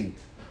umanhilin.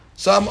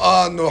 Some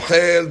are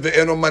nohel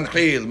ve'eno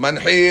manhil,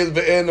 manhil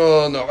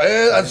ve'eno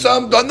nohel, and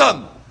some are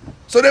none.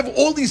 So therefore,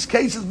 all these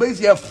cases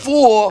basically have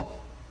 4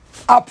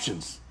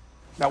 options.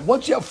 Now,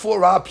 once you have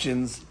 4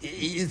 options,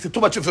 it's too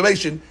much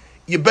information.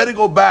 You better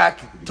go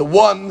back to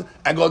 1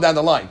 and go down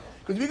the line.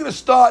 Because if you're going to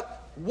start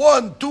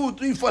 1, 2,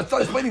 3, 4,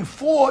 start explaining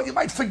 4, you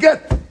might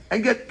forget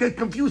and get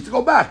confused to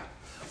go back.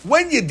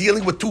 When you're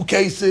dealing with 2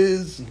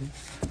 cases,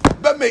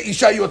 2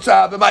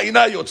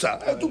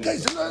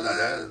 cases,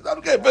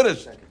 okay,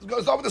 finish.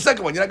 Let's start with the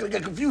second one. You're not going to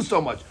get confused so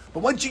much.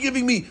 But once you're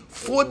giving me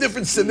 4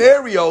 different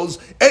scenarios,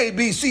 A,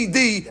 B, C,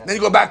 D, then you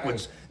go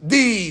backwards.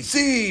 D,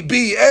 C,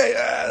 B, A.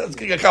 It's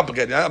going to get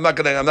complicated. I'm not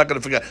going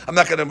to forget. I'm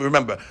not going to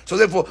remember. So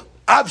therefore,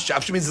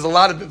 Avsh means there's a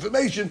lot of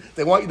information.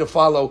 They want you to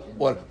follow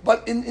one.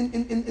 But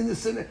in the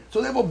scenario,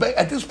 so therefore,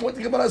 at this point,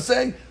 the Gemara is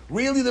saying,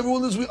 really, the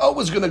rule is we're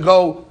always going to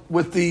go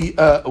with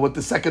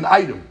the second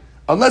item.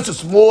 Unless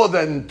it's more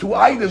than 2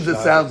 items, it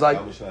sounds like.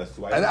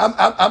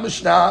 And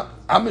Mishnah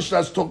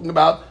is talking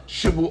about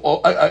Shivu,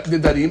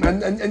 Nidarim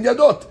and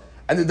Yadot.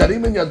 And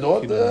Nidarim and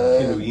Yadot.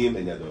 Kinuyim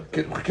and Yadot.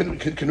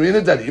 Kinuyim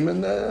and Nidarim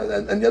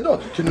and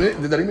Yadot.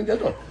 Nidarim and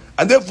Yadot.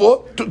 And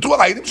therefore, 2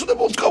 items, so then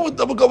we'll go with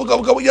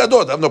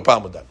Yadot. I have no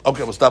problem with that.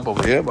 Okay, we'll stop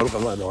over here.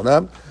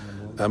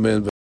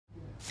 Amen.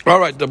 All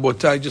right,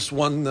 Rabotai, just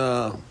one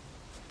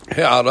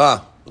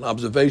he'ara, an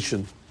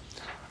observation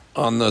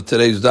on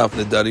today's Daf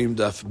Nidarim,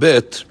 Daf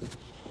Bet.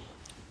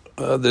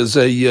 There's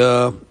a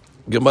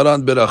Gemara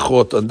in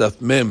Berachot on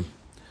Daf Mem.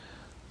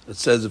 It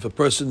says if a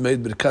person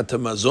made Birkat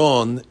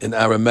HaMazon in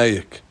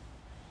Aramaic,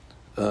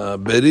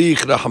 Berich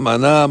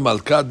Rahmana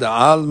Malka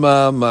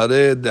Da'alma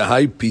Mare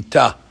Dehai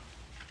Pita,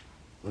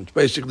 which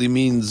basically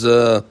means,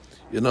 bless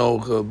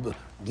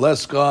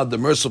God, the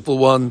merciful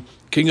one,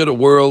 King of the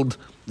world,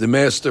 the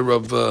master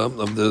of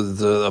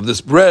this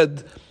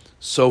bread,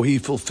 so he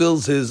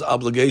fulfills his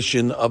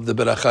obligation of the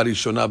Beracha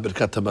Rishonah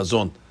Birkat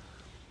HaMazon.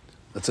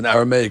 That's an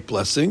Aramaic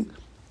blessing,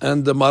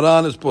 and the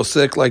Maran is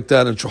posek like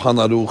that in Shulchan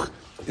Aruch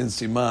in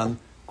Siman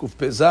Kuf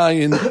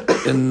Pezayin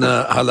in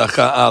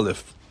Halakha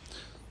Aleph.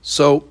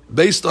 So,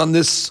 based on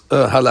this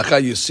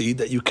halakha, you see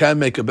that you can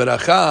make a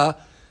beracha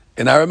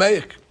in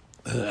Aramaic,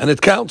 and it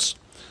counts.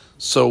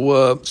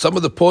 So, some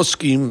of the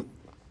poskim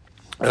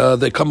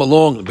they come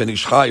along. Ben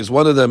Ish Chai is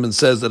one of them, and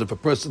says that if a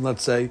person,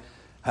 let's say,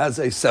 has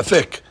a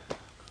safek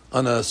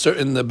on a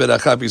certain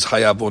beracha, if he's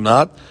chayav or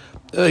not,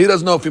 he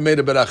doesn't know if he made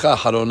a beracha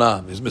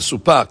harona, he's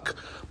misupak,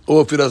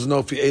 or if he doesn't know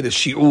if he ate a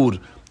shi'ur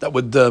that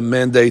would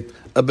mandate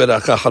a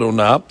beracha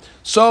harona.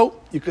 So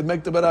you could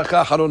make the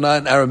beracha harona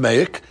in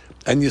Aramaic,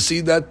 and you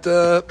see that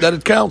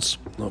it counts.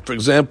 For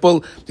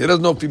example, he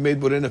doesn't know if he made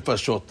borei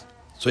nefashot,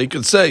 so he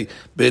could say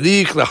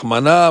berich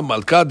rachmana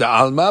malka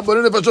da'alma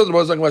borei nefashot,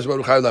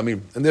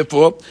 and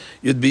therefore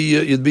you'd be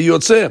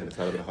yotzeh.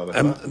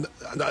 And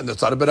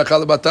that's not a beracha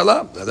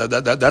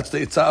l'batala. That's the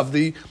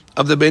itzah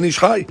of the Ben Ish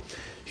Chai.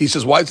 He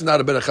says, why is it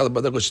not a beracha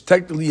l'batala? Because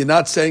technically you're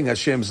not saying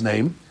Hashem's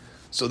name.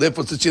 So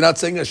therefore, since you're not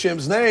saying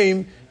Hashem's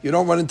name, you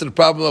don't run into the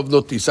problem of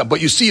notisa. But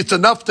you see, it's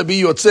enough to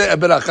be yotzeh a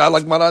beracha,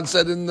 like Maran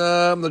said in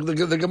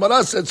the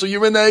Gemara said. So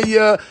you're in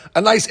a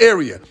nice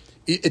area.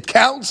 It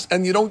counts,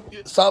 and you don't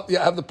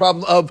have the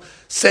problem of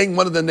saying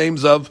one of the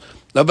names of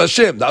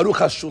Hashem. The Aruch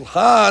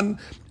HaShulchan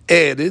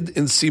added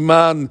in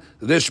Siman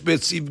Resh Bet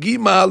Siv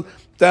Gimal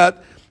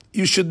that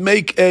you should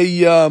make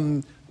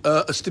a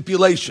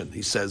stipulation.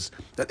 He says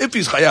that if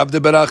he's chayav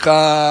the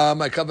beracha,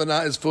 my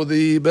kavanah is for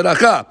the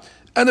beracha.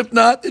 And if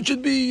not, it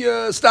should be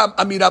stam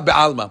amira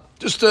be'alma.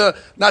 Just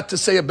not to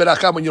say a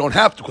beracha when you don't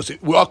have to, because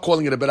we are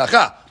calling it a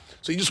beracha.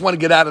 So you just want to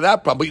get out of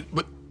that problem.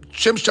 But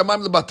Shem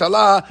Shamayim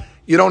L'Batala,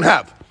 you don't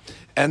have.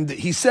 And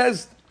he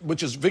says,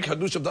 which is Vik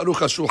Hadush of the Aruch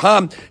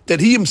HaShulchan, that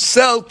he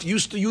himself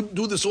used to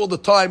do this all the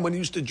time when he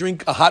used to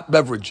drink a hot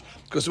beverage.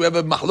 Because we have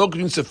a mahlok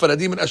between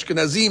Sephardim and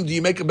Ashkenazim. Do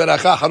you make a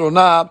beracha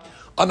harona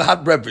on a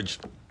hot beverage?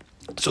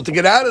 So to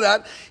get out of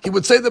that, he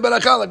would say the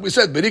beracha, like we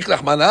said, berich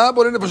rachmana,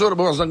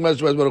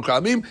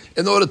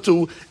 in order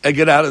to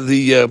get out of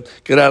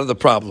the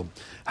problem.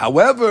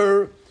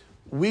 However,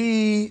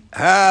 we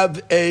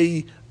have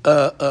a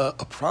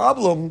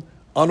problem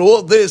on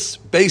all this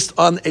based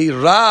on a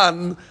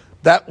ran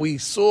that we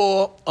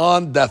saw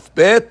on Daf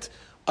Bet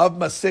of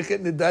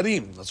Masechet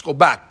Nidarim. Let's go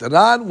back. The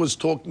ran was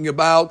talking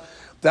about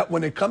that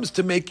when it comes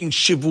to making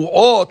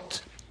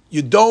shivuot,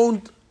 you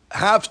don't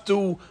have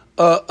to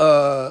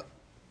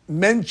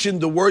mention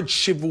the word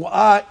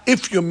Shivu'ah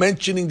if you're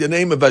mentioning the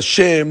name of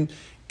Hashem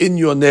in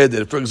your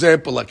neder. For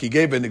example, like he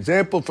gave an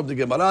example from the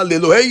Gemara,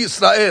 Le'Elohei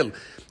Yisrael.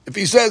 If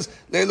he says,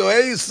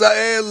 Le'Elohei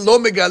Yisrael lo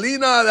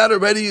megalina, that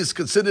already is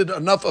considered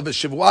enough of a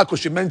Shivu'ah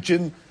because you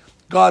mentioned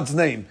God's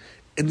name.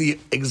 in the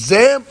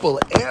example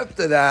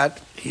after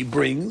that, he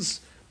brings,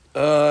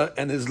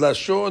 and his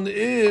lashon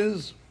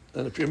is,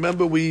 and if you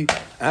remember, we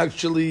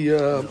actually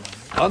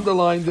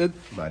underlined it.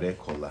 Mare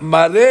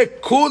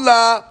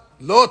kula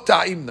lo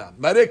ta'imna.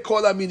 Mare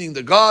kola meaning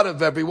the God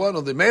of everyone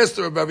or the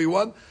master of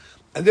everyone,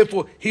 and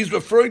therefore he's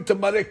referring to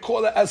Mare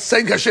kola as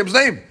saying Hashem's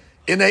name.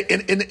 In a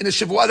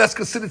Shavua, that's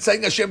considered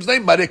saying Hashem's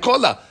name, Mare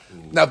kola.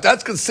 Now, if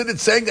that's considered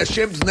saying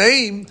Hashem's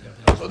name,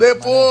 so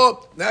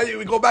therefore, now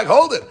we go back,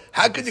 hold it.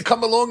 How can you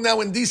come along now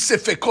in these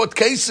sifekot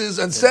cases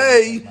and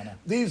say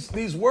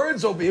these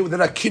words over here that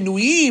are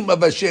kinuyim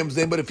of Hashem's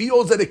name, but if he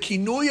holds that a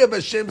kinui of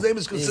Hashem's name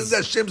is considered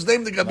Hashem's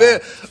name, the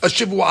gaber a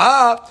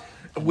Shavua,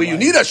 where you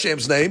need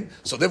Hashem's name,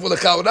 so therefore the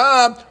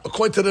Chaura,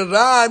 according to the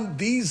Ran,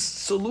 these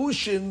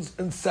solutions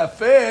in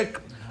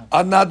Safek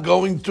are not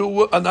going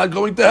to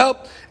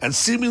help. And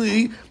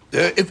seemingly,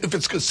 if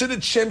it's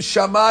considered Shem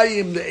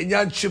Shamayim, the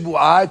Inyan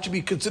Shibu'ah, it should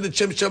be considered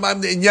Shem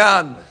Shamayim, the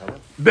Inyan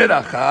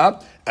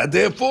Beracha, and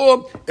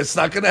therefore it's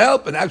not going to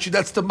help. And actually,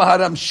 that's the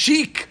Maharam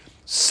Sheikh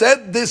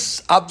said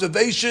this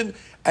observation,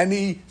 and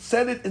he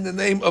said it in the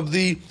name of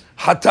the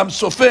Hatam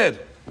Sofer.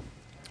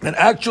 And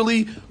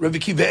actually, Rav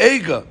Akiva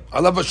Eiger,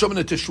 Allah Vashom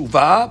in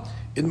Teshuvah,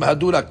 in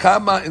Mahadura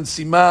Kama, in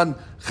Siman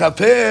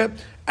Chafer,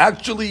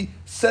 actually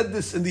said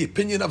this in the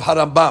opinion of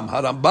Harambam.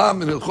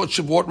 Harambam in Hilchot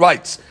Shavuot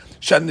writes,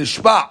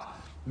 "Shanishba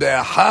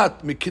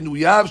be'achat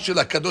mikinuyav shel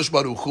Hakadosh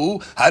Baruch Hu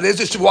harei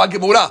ze Shavua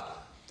Gemura."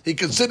 He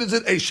considers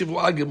it a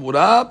Shavua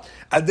Gemura,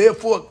 and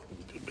therefore,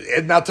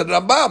 and now to the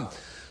Rambam.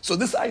 So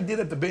this idea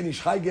that the Ben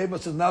Ish Chai gave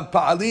us is not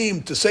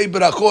pa'alim to say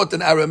berachot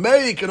in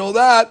Aramaic and all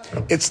that.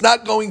 It's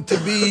not going to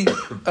be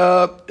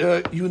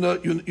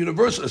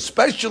universal,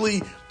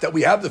 especially that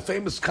we have the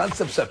famous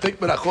concept safek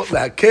berachot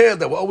lehaker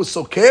that we're always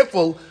so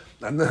careful.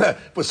 And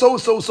we're so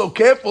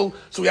careful,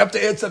 so we have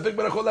to add Safek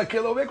Berachot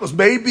Lakel over because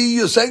maybe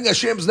you're saying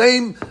Hashem's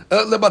name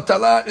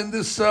lebatala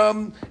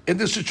in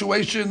this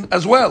situation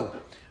as well.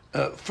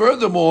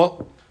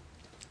 Furthermore,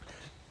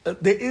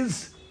 there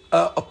is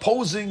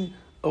opposing,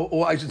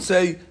 or I should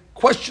say,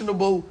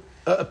 questionable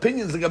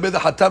opinions about the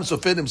Hatam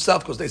Sofer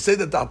himself, because they say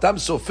that the Hatam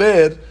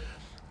Sofer,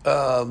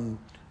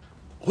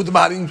 who the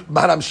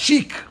Maharam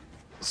Sheikh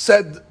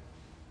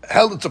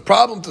held it's a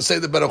problem to say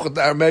the Berachot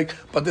Aramaic,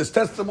 but there's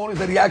testimonies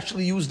that he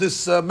actually used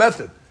this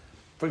method.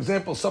 For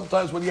example,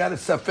 sometimes when he had a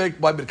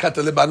Safek by Birkat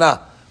Libana,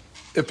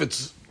 if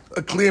it's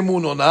a clear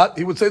moon or not,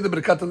 he would say the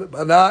Birkat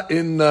Libana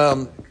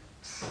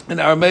in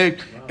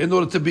Aramaic in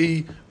order to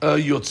be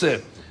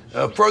Yotzeh.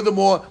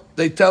 Furthermore,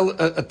 they tell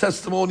a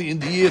testimony in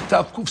the year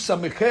Tafkuf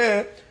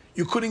Samecheh,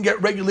 you couldn't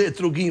get regular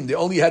etrogim. They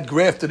only had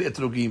grafted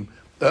etrogim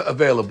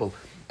available.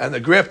 And the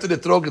grafted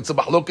etrog, it's a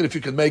mahloket if you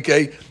can make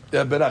a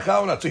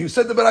beracha or not. So he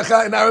said the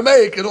beracha in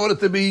Aramaic in order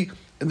to be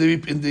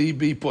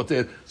be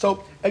poter.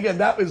 So again,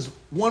 that is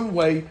one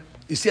way.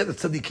 You see how the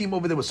tzaddikim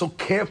over there were so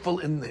careful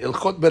in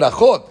ilchot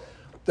berachot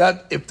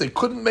that if they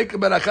couldn't make a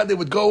beracha, they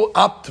would go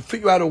up to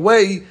figure out a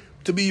way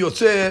to be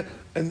yotzeh.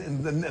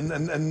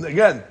 And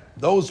again,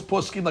 those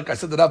poskim, like I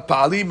said, that have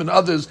Pa'alim and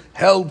others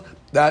held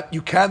that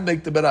you can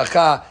make the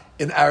beracha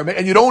in Aramaic,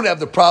 and you don't have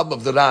the problem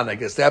of the Ran. I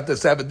guess they have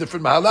to have a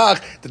different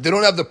mahalach, that they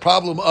don't have the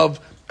problem of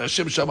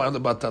Shem Shamayim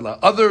Lebatala.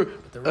 Other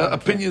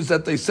opinions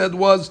that they said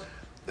was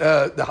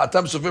the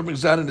Hatam Sofer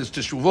brings down in his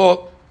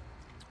Teshuvot,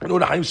 and Or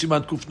Haim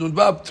Siman Kuf Nun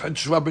Vav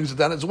Teshuvah brings it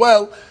down as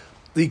well.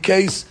 The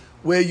case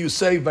where you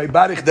say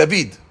Vaybarich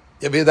David,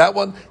 you ever hear that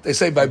one? They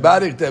say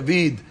Vaybarich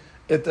David.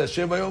 Et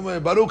Hashem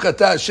Vayom Baruch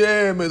Ata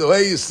Hashem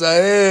Elohei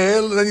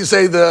Yisrael, and then you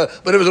say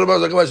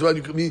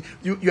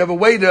you have a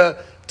way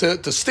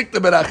to stick the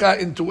beracha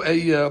into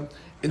a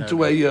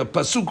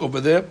pasuk over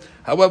there.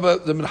 However,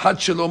 the Minhaj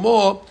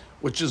Shlomo,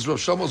 which is Rav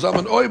Shlomo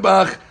Zalman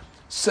Auerbach,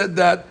 said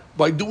that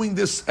by doing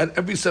this at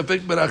every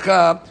Safek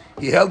beracha,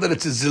 he held that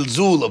it's a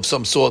zilzul of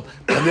some sort,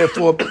 and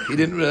therefore he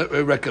didn't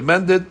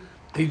recommend it.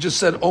 He just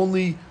said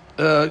only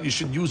you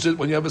should use it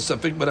when you have a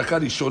Safek beracha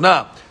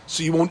rishona,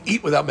 so you won't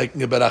eat without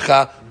making a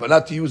beracha, but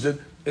not to use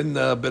it in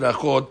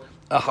berachot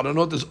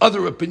Aharonot. There's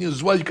other opinions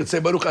as well. You could say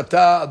Baruch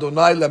Atah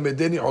Adonai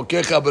Lamedeni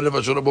Hokecha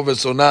B'Reva Shorabo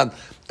V'Sonan,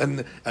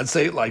 and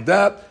say it like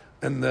that.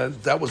 And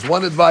that was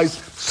one advice.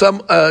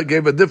 Some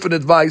gave a different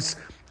advice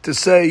to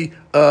say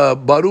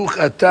Baruch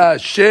Atah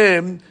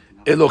Shem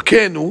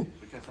Elokenu,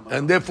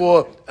 and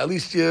therefore at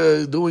least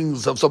you're doing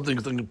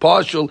something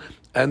partial.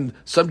 And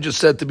some just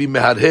said to be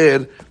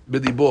meharher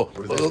b'dibo.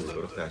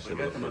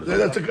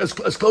 That's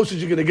as close as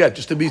you're going to get,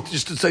 just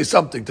to say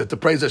something, to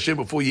praise Hashem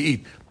before you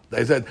eat.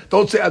 They said,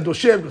 don't say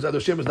Adoshem, because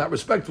Adoshem is not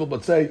respectful,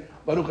 but say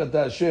Baruch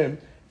Atah Hashem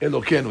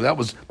Elokenu. That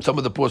was some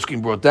of the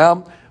poskim brought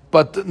down.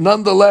 But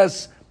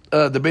nonetheless,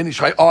 the Ben Ish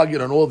Chai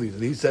argued on all these.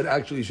 And he said,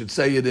 actually, you should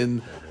say it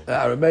in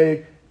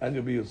Aramaic, and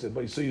you'll be used.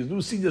 But so you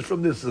do see just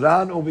from this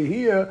Ran over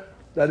here,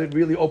 that it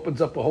really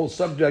opens up a whole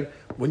subject.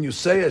 When you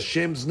say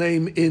Hashem's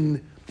name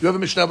in... You have a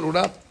Mishnah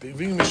Berurah?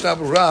 Mishnah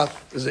Berurah,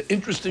 there's an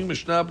interesting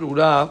Mishnah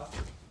Berurah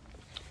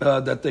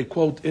that they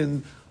quote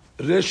in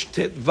Resh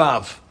Tet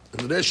Vav.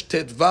 In Resh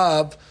Tet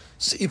Vav,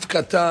 Seif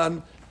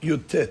Katan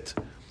Yutet.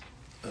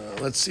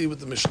 Let's see what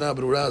the Mishnah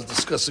Berurah is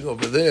discussing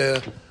over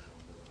there.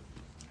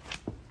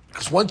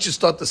 Because once you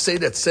start to say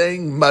that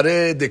saying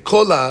Mare de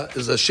Kola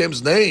is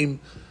Hashem's name,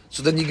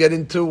 so then you get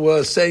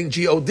into saying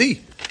G-O-D,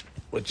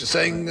 which is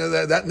saying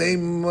that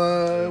name,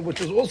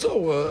 which is also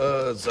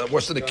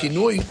worse than a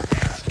Kinui.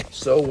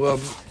 So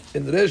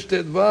in Resh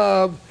Tet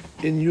Vav,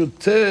 in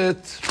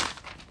Yutet,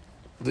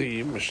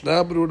 the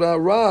Mishnah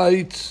Berurah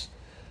writes,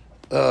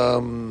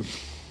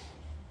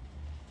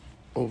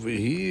 over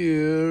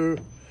here,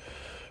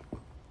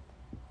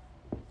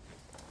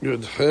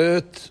 Yud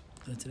Het.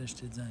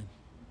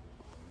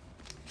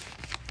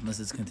 Unless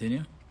it's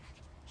continue.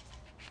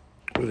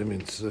 What do you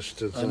mean?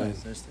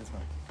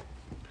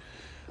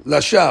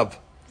 לשווא,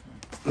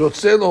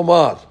 רוצה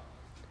לומר,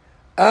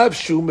 אף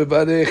שהוא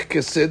מברך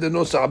כסדר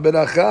נוסח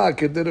ברכה,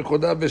 כדרך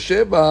הודעה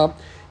בשבע,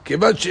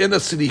 כיוון שאין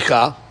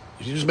הסליחה,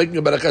 you're just making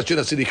a ברכה שאין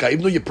הסליחה,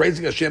 even though you're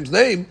praising Hashem's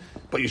name,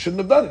 but you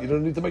shouldn't have done it. You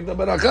don't need to make the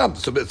barakah.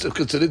 So it's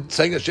considered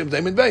saying Hashem's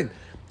name in vain.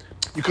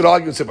 You could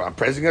argue and say, well, I'm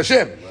praising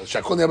Hashem.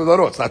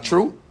 It's not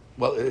true.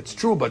 Well, it's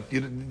true, but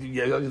you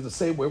have to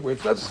say where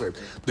it's necessary.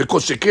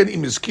 Because sheken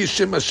im izki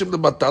Shem Hashem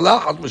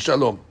lebatala chas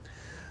v'shalom.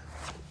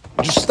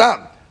 Just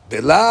stop.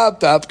 V'lav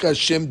tavka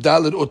Shem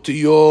dalet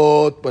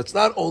otiyot. But it's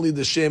not only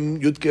the Shem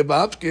Yudke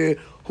Vavke,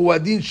 hu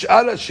adin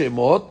sh'ar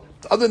Hashemot,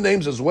 other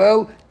names as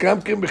well.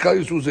 Kam kem b'chal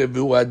Yisrael ze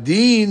v'hu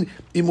adin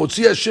im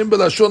otzi Hashem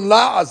belashon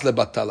la'az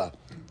lebatala.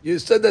 You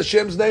said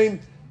Hashem's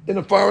name in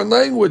a foreign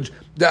language.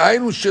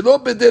 Da'aynu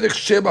shelo b'derech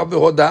sheba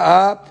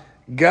v'hoda'a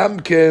gam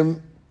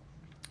kem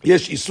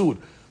yesh isur.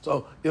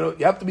 So, you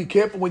have to be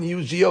careful when you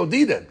use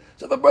G-O-D then.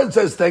 So if a person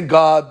says, thank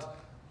God,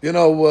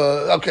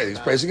 okay, he's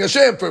praising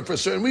Hashem for a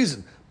certain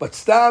reason. But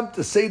stop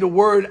to say the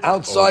word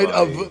outside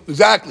of,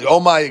 exactly, oh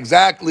my,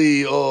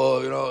 exactly,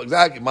 or,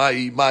 exactly,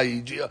 my,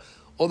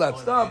 all that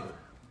stuff.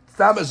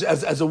 Stop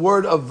as a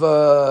word of,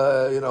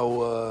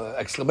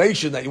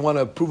 exclamation that you want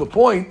to prove a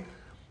point.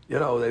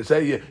 They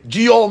say,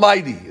 G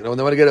Almighty. When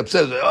they want to get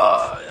upset, they say,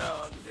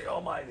 G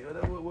Almighty.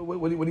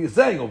 What are you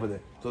saying over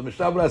there? So the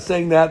Mishnah Berurah is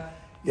saying that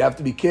you have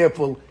to be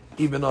careful,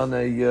 even on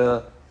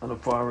a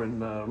foreign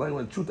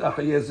language. Chut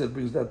Achayezet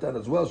brings that down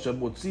as well.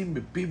 Shemotzim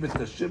bepiv et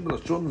Hashem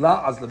lashon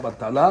la'az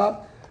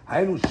lebatala,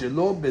 haynu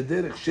shelo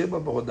bederech sheba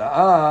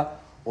b'hoda'a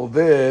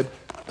over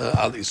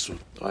al isur.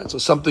 All right, so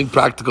something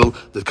practical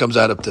that comes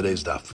out of today's daf.